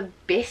was like the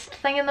best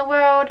thing in the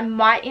world. I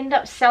might end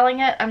up selling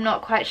it, I'm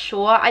not quite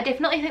sure. I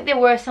definitely think there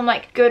were some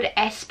like good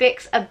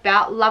aspects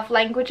about love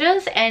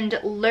languages and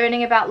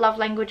learning about love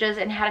languages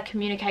and how to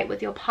communicate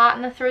with your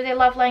partner through their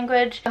love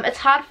language. It's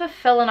hard for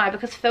Phil and I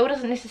because Phil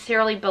doesn't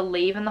necessarily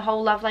believe in the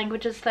whole love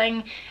languages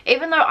thing,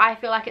 even though I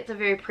feel like it's a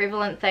very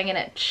prevalent thing and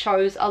it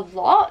shows a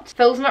lot.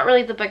 Phil's not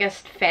really the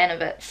biggest fan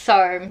of it,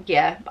 so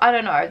yeah, I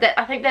don't know.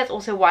 I think that's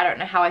also why I don't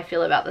know how I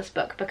feel about this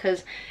book,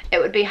 because it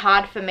would be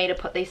hard for me to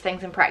put these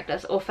things in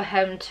practice, or for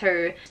him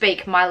to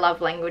speak my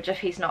love language if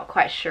he's not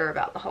quite sure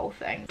about the whole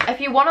thing.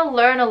 If you want to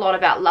learn a lot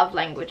about love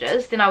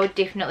languages, then I would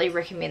definitely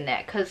recommend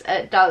that, because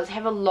it does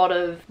have a lot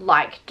of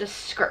like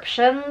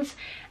descriptions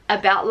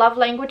about love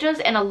languages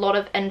and a lot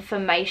of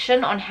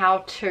information on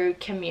how to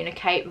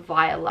communicate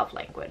via love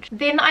language.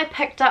 Then I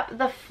picked up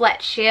The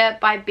Flat Share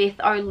by Beth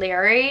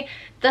O'Leary.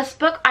 This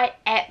book I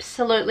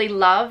absolutely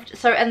loved.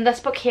 So in this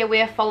book here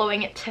we're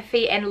following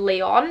Tiffy and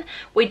Leon.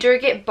 We do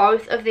get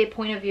both of their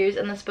point of views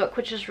in this book,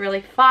 which is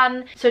really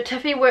fun. So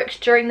Tiffy works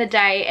during the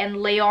day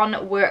and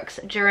Leon works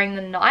during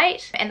the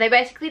night, and they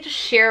basically just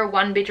share a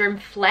 1-bedroom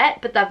flat,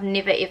 but they've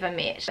never ever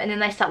met. And then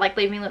they start like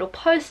leaving little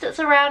post-its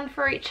around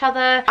for each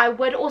other. I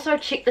would also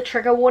check the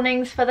trigger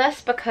warnings for this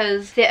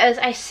because there is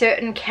a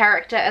certain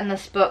character in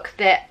this book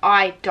that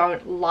I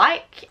don't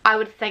like. I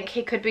would think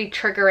he could be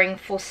triggering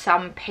for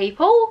some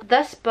people.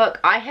 This book,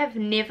 I have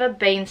never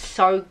been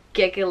so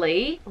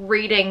giggly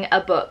reading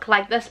a book.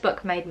 Like, this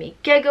book made me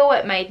giggle,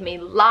 it made me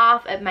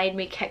laugh, it made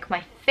me kick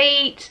my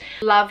feet.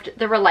 Loved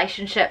the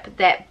relationship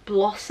that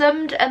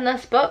blossomed in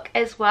this book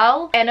as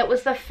well, and it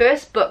was the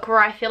first book where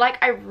I feel like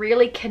I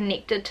really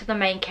connected to the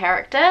main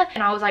character,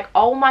 and I was like,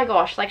 oh my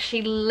gosh, like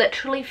she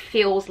literally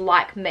feels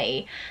like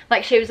me.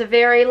 Like, she was a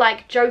very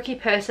like jokey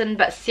person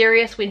but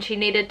serious when she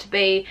needed to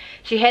be.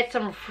 She had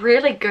some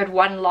really good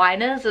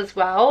one-liners as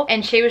well,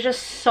 and she was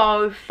just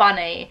so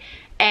funny.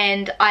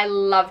 And I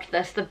loved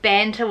this. The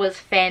banter was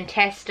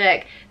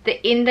fantastic. The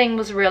ending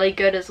was really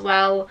good as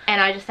well. And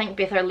I just think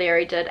Beth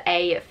O'Leary did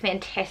a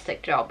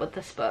fantastic job with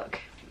this book.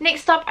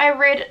 Next up, I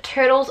read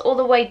Turtles All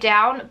the Way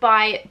Down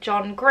by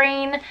John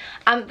Green.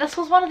 This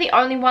was one of the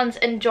only ones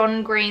in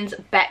John Green's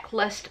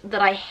backlist that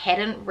I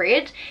hadn't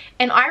read,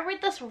 and I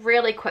read this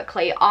really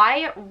quickly.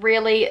 I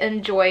really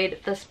enjoyed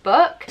this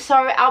book. So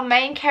our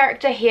main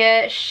character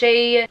here,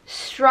 she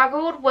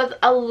struggled with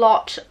a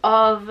lot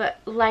of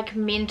like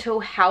mental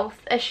health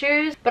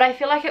issues, but I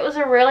feel like it was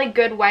a really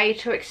good way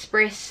to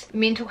express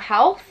mental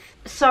health.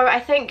 So I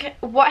think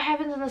what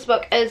happens in this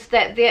book is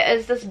that there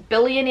is this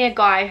billionaire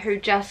guy who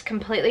just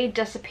completely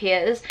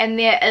disappears, and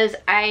there is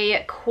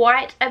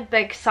quite a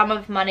big sum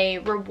of money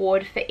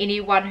reward for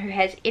anyone who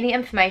has any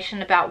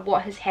information about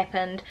what has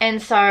happened.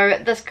 And so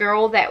this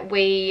girl that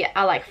we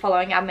are like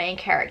following, our main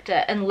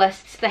character,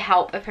 enlists the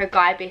help of her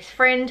guy best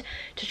friend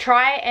to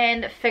try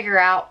and figure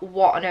out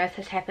what on earth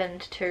has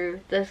happened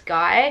to this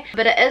guy.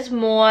 But it is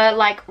more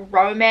like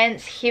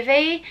romance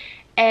heavy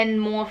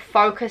and more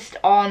focused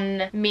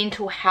on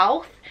mental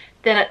health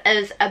than it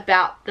is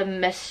about the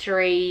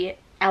mystery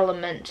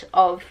element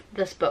of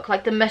this book.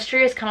 Like, the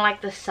mystery is kind of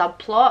like the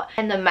subplot,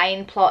 and the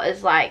main plot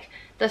is like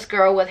this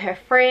girl with her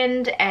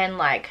friend and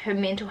like her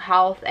mental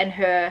health and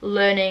her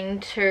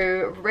learning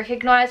to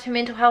recognize her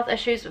mental health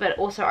issues but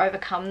also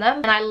overcome them.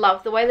 And I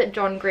love the way that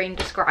John Green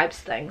describes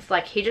things.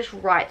 Like, he just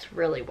writes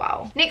really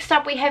well. Next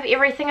up, we have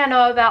Everything I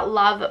Know About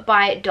Love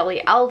by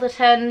Dolly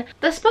Alderton.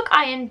 This book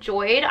I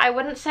enjoyed. I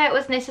wouldn't say it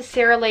was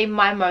necessarily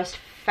my most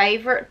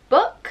favorite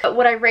book, but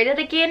would I read it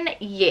again?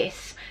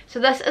 Yes. So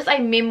this is a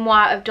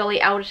memoir of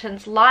Dolly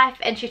Alderton's life,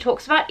 and she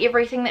talks about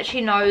everything that she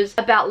knows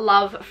about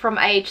love from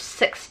age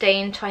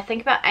 16 to I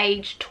think about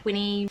age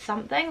 20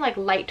 something, like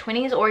late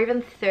 20s or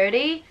even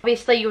 30.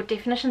 Obviously your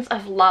definitions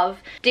of love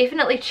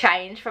definitely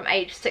change from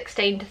age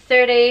 16 to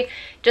 30.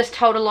 Just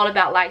told a lot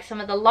about like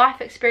some of the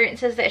life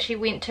experiences that she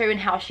went to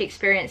and how she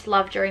experienced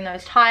love during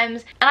those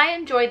times. And I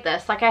enjoyed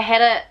this. Like, I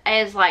had it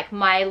as like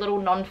my little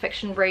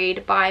non-fiction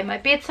read by my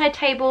bedside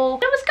table.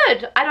 It was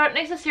good. I don't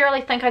necessarily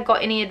think I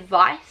got any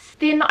advice.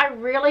 Then I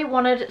really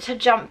wanted to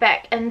jump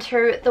back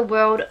into the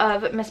world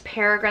of Miss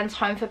Peregrine's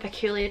Home for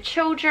Peculiar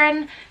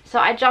Children. So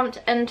I jumped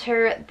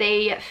into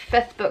the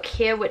 5th book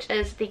here, which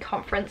is The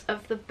Conference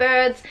of the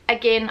Birds.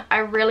 Again, I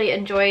really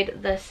enjoyed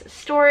this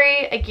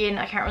story. Again,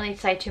 I can't really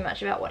say too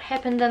much about what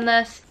happened in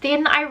this.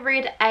 Then I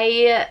read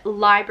a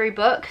library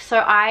book. So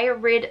I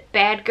read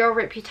Bad Girl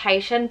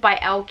Reputation by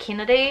Elle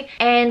Kennedy,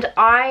 and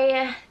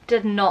I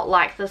did not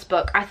like this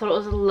book. I thought it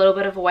was a little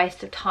bit of a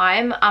waste of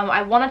time.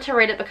 I wanted to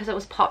read it because it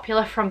was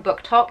popular from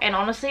Book Talk, and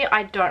honestly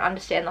I don't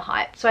understand the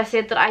hype. So I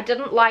said that I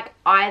didn't like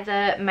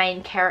either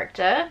main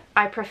character.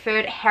 I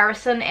preferred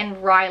Harrison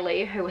and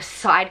Riley, who were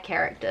side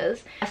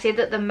characters. I said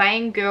that the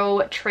main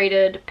girl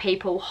treated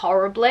people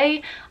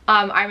horribly.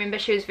 I remember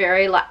she was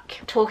very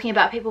like talking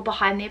about people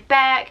behind their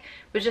back,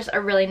 was just a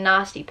really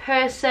nasty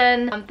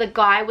person. The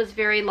guy was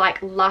very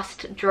like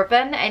lust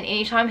driven, and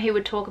anytime he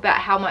would talk about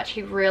how much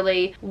he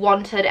really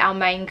wanted our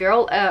main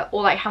girl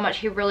or like how much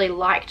he really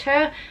liked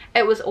her,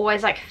 it was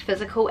always like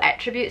physical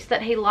attributes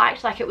that he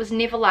liked. Like, it was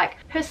never like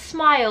her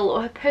smile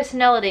or her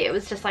personality. It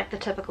was just like the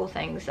typical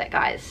things that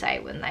guys say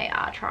when they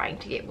are trying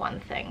to get one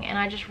thing, and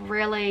I just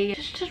really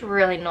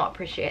not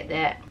appreciate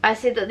that. I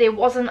said that there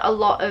wasn't a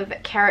lot of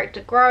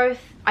character growth.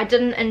 I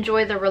didn't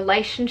enjoy the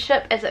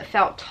relationship as it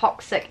felt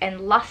toxic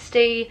and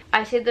lusty.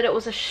 I said that it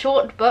was a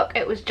short book.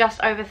 It was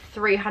just over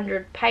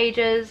 300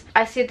 pages.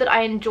 I said that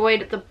I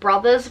enjoyed the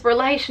brothers'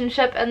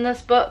 relationship in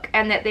this book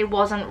and that there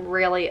wasn't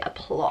really a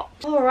plot.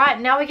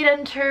 Alright, now we get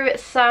into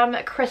some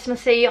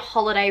Christmassy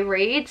holiday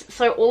reads.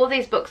 So all of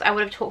these books I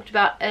would have talked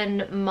about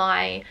in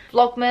my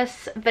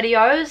Vlogmas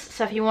videos.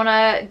 So if you want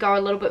to go a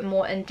little bit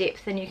more in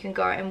depth, then you can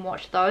go and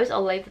watch those.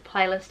 I'll leave the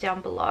playlist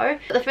down below.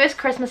 The first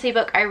Christmassy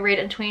book I read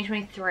in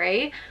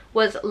 2023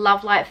 was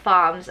Love Light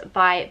Farms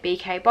by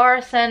B.K.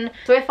 Borison.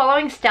 So we're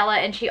following Stella,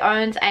 and she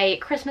owns a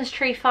Christmas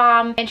tree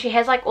farm, and she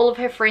has like all of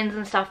her friends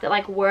and stuff that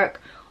like work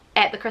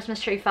at the Christmas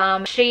tree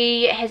farm.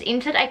 She has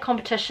entered a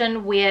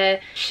competition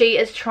where she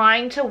is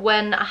trying to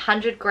win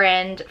 100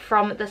 grand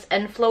from this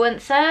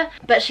influencer,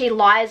 but she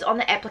lies on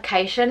the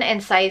application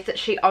and says that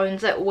she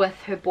owns it with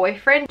her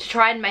boyfriend to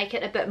try and make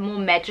it a bit more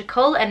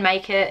magical and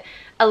make it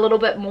a little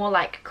bit more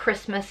like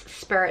Christmas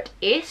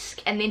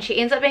spirit-esque. And then she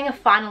ends up being a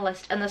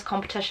finalist in this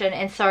competition,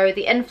 and so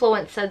the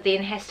influencer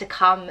then has to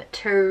come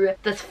to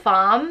this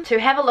farm to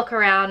have a look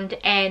around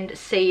and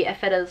see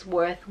if it is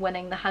worth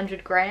winning the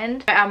 100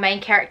 grand. Our main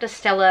character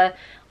Stella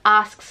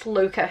asks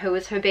Luca, who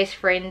is her best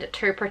friend,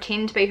 to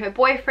pretend to be her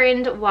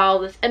boyfriend while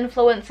this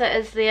influencer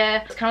is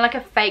there. It's kind of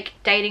like a fake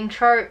dating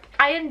trope.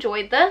 I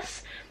enjoyed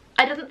this.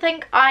 I didn't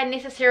think I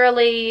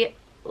necessarily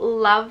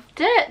loved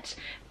it,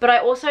 but I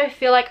also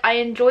feel like I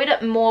enjoyed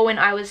it more when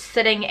I was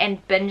sitting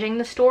and binging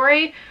the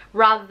story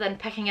rather than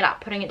picking it up,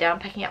 putting it down,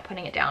 picking it up,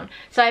 putting it down.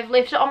 So I've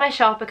left it on my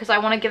shelf because I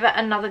want to give it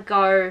another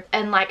go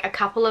in like a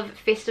couple of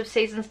festive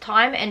seasons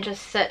time and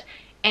just sit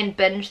and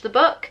binge the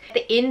book. At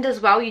the end as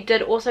well, you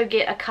did also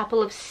get a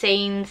couple of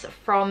scenes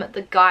from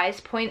the guy's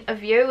point of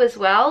view as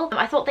well.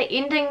 I thought the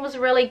ending was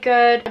really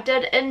good. I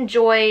did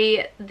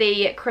enjoy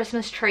the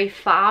Christmas tree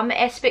farm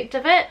aspect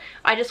of it.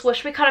 I just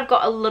wish we kind of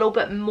got a little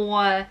bit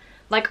more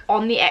like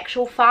on the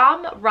actual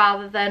farm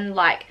rather than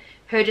like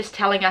her just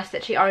telling us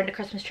that she owned a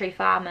Christmas tree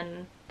farm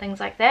and things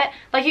like that.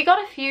 Like, you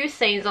got a few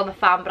scenes on the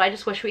farm, but I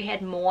just wish we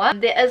had more.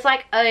 There is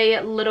like a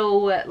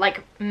little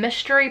like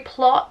mystery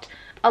plot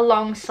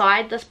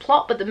alongside this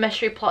plot, but the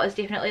mystery plot is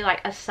definitely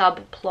like a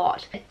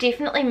subplot. It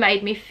definitely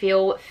made me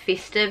feel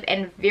festive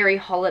and very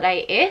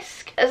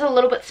holiday-esque. It's a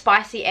little bit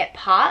spicy at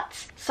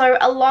parts. So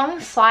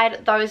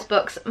alongside those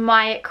books,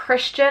 my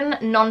Christian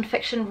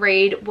non-fiction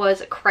read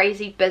was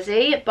Crazy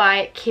Busy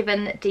by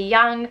Kevin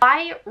DeYoung.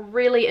 I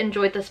really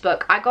enjoyed this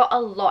book. I got a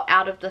lot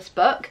out of this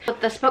book. With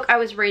this book I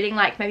was reading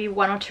like maybe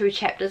 1 or 2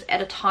 chapters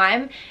at a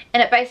time,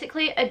 and it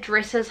basically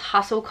addresses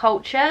hustle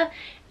culture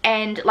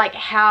and like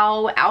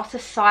how our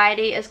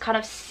society is kind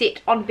of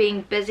set on being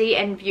busy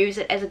and views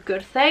it as a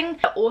good thing.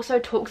 It also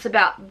talks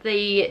about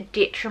the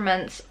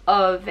detriments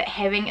of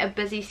having a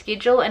busy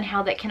schedule and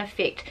how that can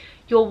affect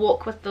your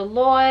walk with the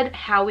Lord,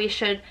 how we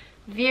should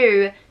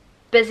view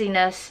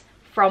busyness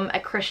from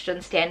a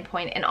Christian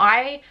standpoint. And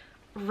I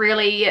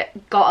really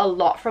got a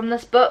lot from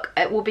this book.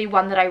 It will be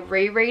one that I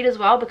reread as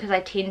well because I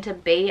tend to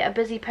be a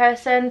busy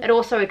person. It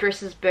also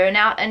addresses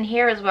burnout in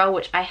here as well,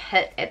 which I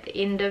hit at the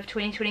end of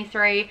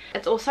 2023.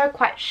 It's also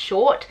quite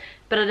short,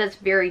 but it is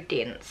very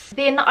dense.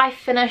 Then I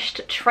finished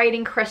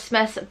Trading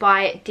Christmas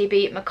by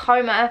Debbie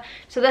Makoma.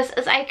 So this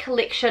is a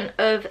collection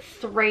of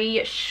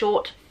 3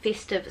 short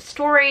festive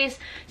stories.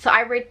 So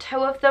I read 2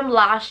 of them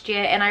last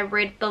year and I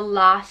read the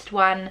last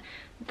one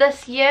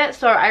this year.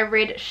 So I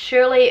read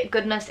Surely,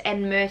 Goodness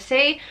and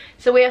Mercy.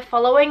 So we are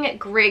following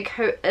Greg,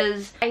 who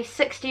is a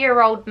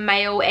 60-year-old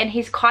male, and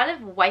he's kind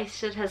of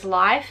wasted his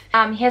life.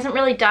 He hasn't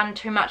really done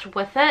too much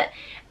with it,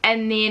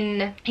 and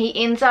then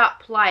he ends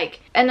up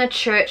like in a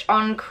church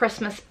on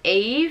Christmas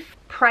Eve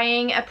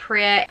praying a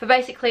prayer for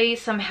basically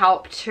some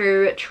help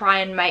to try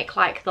and make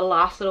like the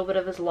last little bit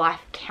of his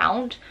life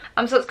count.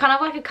 So it's kind of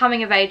like a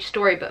coming of age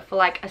story, but for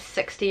like a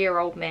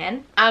 60-year-old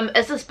man.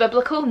 Is this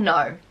biblical?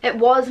 No. It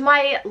was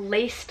my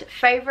least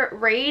favorite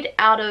read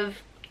out of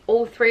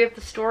all 3 of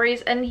the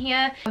stories in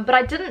here, but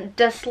I didn't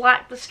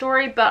dislike the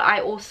story, but I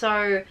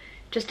also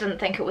just didn't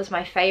think it was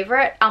my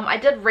favorite. I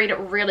did read it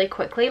really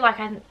quickly. Like,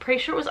 I'm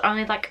pretty sure it was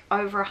only like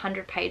over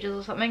 100 pages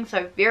or something,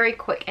 so very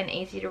quick and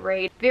easy to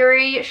read.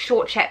 Very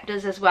short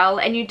chapters as well,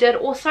 and you did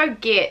also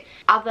get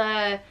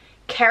other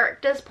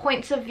characters'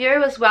 points of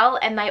view as well,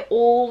 and they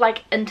all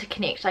like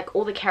interconnect, like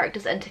all the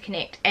characters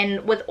interconnect,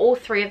 and with all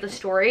 3 of the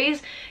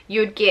stories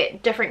you'd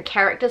get different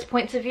characters'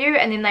 points of view,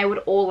 and then they would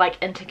all like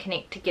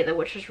interconnect together,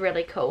 which was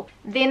really cool.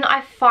 Then I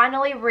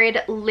finally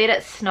read Let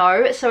It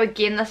Snow. So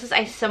again, this is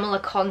a similar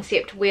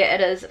concept where it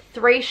is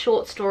 3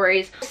 short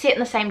stories set in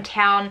the same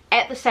town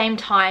at the same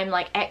time,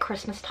 like at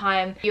Christmas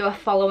time. You are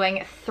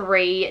following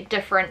 3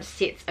 different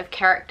sets of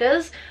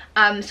characters.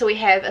 So we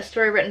have a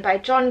story written by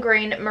John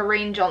Green,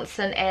 Maureen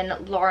Johnson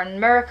and Lauren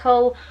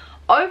Miracle.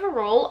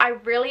 Overall, I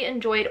really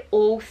enjoyed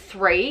all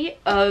 3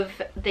 of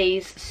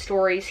these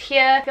stories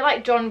here. I feel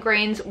like John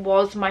Green's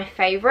was my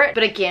favorite,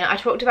 but again, I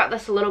talked about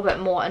this a little bit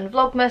more in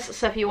Vlogmas,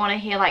 so if you want to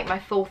hear like my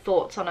full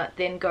thoughts on it,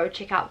 then go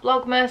check out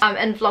Vlogmas.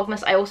 In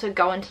Vlogmas I also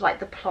go into like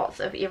the plots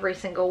of every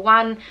single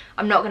one.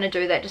 I'm not going to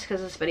do that just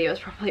because this video is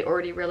probably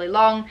already really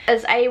long.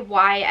 It's a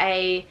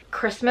YA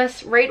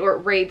Christmas read, or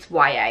it reads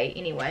YA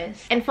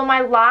anyways. And for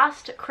my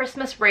last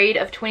Christmas read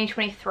of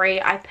 2023,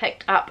 I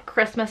picked up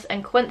Christmas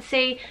in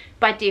Quincy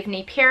by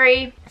Devney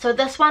Perry. So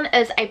this one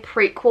is a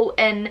prequel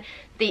in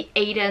the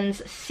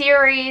Eden's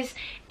series,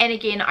 and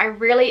again, I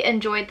really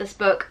enjoyed this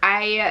book.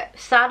 I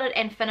started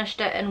and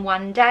finished it in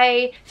one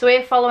day. So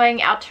we're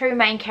following our 2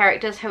 main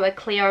characters, who are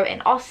Cleo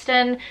and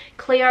Austin.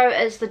 Cleo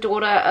is the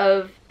daughter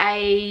of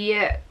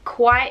a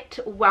quite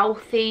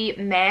wealthy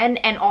man,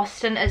 and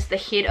Austin is the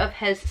head of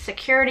his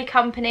security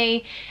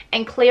company,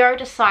 and Cleo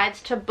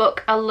decides to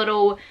book a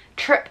little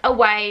trip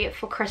away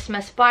for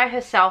Christmas by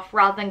herself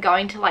rather than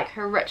going to like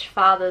her rich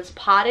father's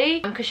party,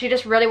 because she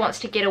just really wants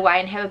to get away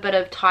and have a bit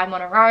of time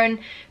on her own.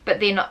 But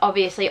then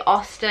obviously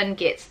Austin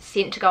gets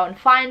sent to go and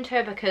find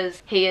her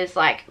because he is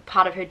like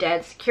part of her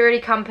dad's security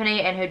company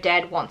and her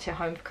dad wants her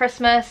home for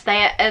Christmas.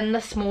 They are in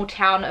the small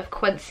town of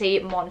Quincy,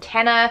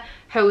 Montana,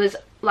 who is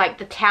like,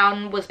 the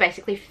town was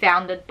basically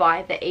founded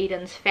by the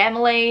Edens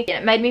family, and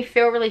it made me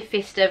feel really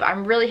festive.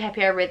 I'm really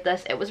happy I read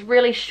this. It was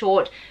really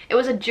short. It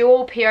was a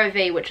dual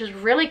POV, which was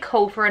really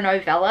cool for a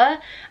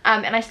novella,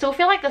 and I still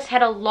feel like this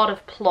had a lot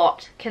of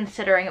plot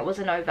considering it was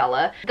a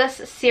novella.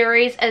 This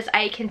series is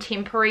a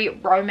contemporary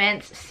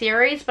romance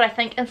series, but I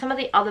think in some of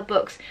the other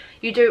books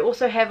you do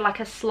also have like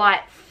a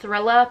slight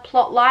thriller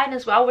plot line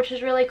as well, which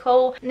is really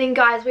cool. And then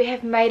guys, we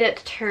have made it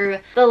to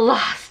the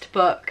last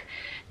book.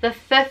 The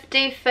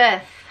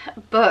 55th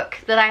book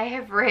that I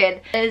have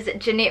read is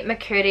Jeanette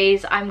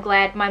McCurdy's I'm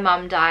Glad My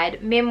Mum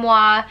Died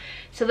memoir.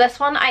 So this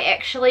one I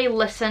actually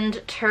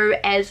listened to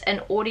as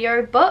an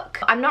audiobook.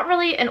 I'm not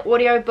really an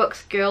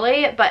audiobooks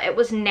girly, but it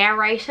was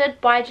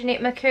narrated by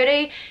Jeanette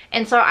McCurdy,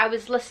 and so I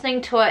was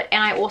listening to it,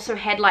 and I also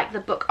had like the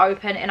book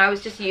open and I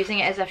was just using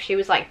it as if she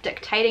was like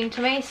dictating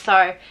to me.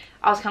 So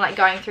I was kind of like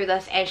going through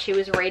this as she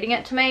was reading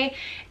it to me,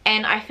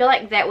 and I feel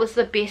like that was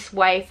the best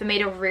way for me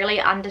to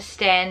really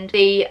understand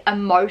the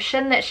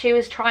emotion that she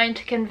was trying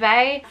to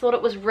convey. I thought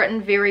it was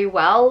written very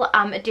well.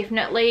 It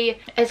definitely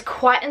is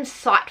quite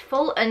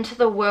insightful into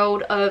the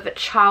world of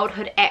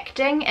childhood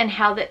acting and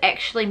how that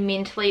actually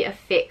mentally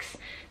affects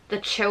the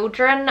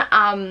children,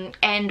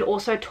 and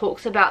also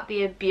talks about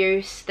the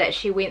abuse that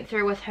she went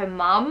through with her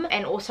mum,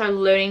 and also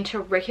learning to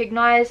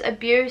recognize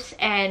abuse,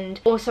 and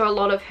also a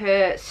lot of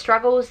her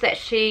struggles that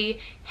she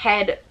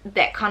had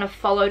that kind of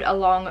followed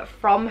along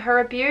from her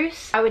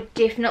abuse. I would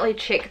definitely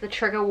check the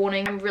trigger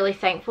warning. I'm really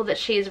thankful that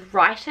she is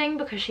writing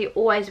because she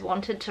always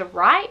wanted to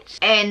write,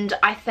 and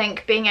I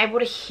think being able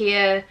to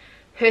hear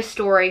her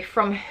story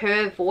from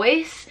her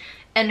voice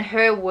in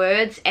her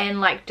words and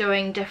like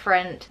doing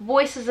different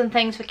voices and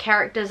things for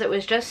characters, it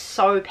was just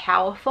so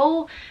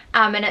powerful.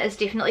 And it is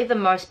definitely the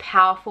most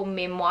powerful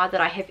memoir that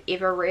I have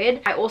ever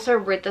read. I also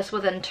read this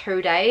within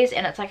 2 days,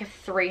 and it's like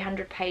a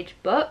 300-page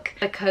book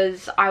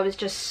because I was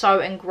just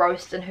so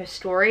engrossed in her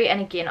story. And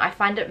again, I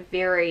find it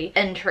very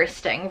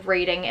interesting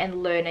reading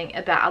and learning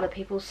about other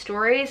people's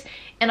stories,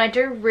 and I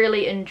do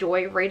really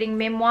enjoy reading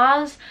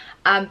memoirs.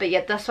 But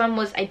yeah, this one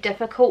was a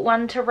difficult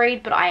one to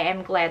read, but I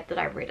am glad that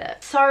I read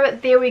it. So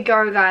there we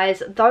go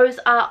guys, those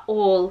are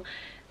all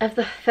of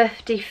the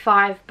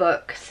 55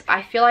 books.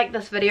 I feel like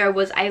this video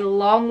was a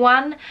long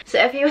one, so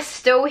if you're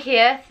still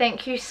here,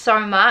 thank you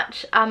so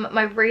much.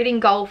 My reading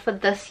goal for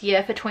this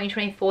year, for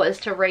 2024, is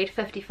to read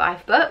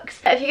 55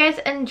 books. If you guys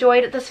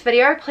enjoyed this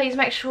video, please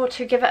make sure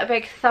to give it a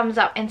big thumbs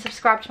up and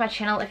subscribe to my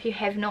channel if you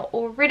have not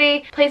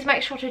already. Please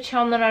make sure to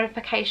turn on the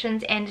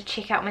notifications and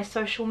check out my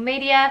social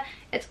media.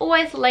 It's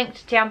always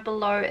linked down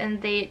below in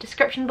the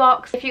description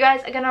box. If you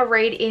guys are going to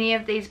read any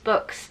of these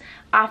books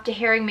after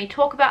hearing me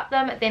talk about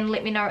them, then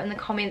let me know in the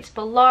comments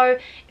below.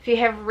 If you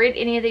have read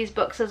any of these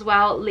books as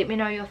well, let me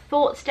know your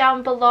thoughts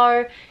down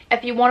below.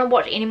 If you want to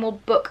watch any more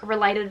book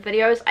related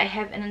videos, I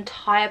have an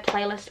entire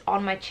playlist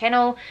on my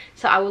channel,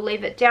 so I will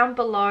leave it down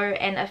below,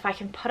 and if I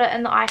can put it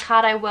in the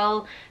iCard I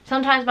will.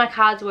 Sometimes my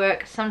cards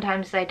work,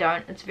 sometimes they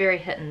don't. It's very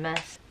hit and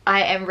miss.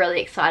 I am really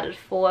excited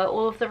for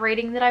all of the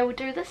reading that I will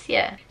do this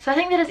year. So I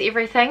think that is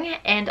everything,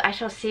 and I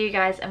shall see you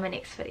guys in my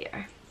next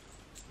video.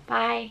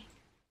 Bye!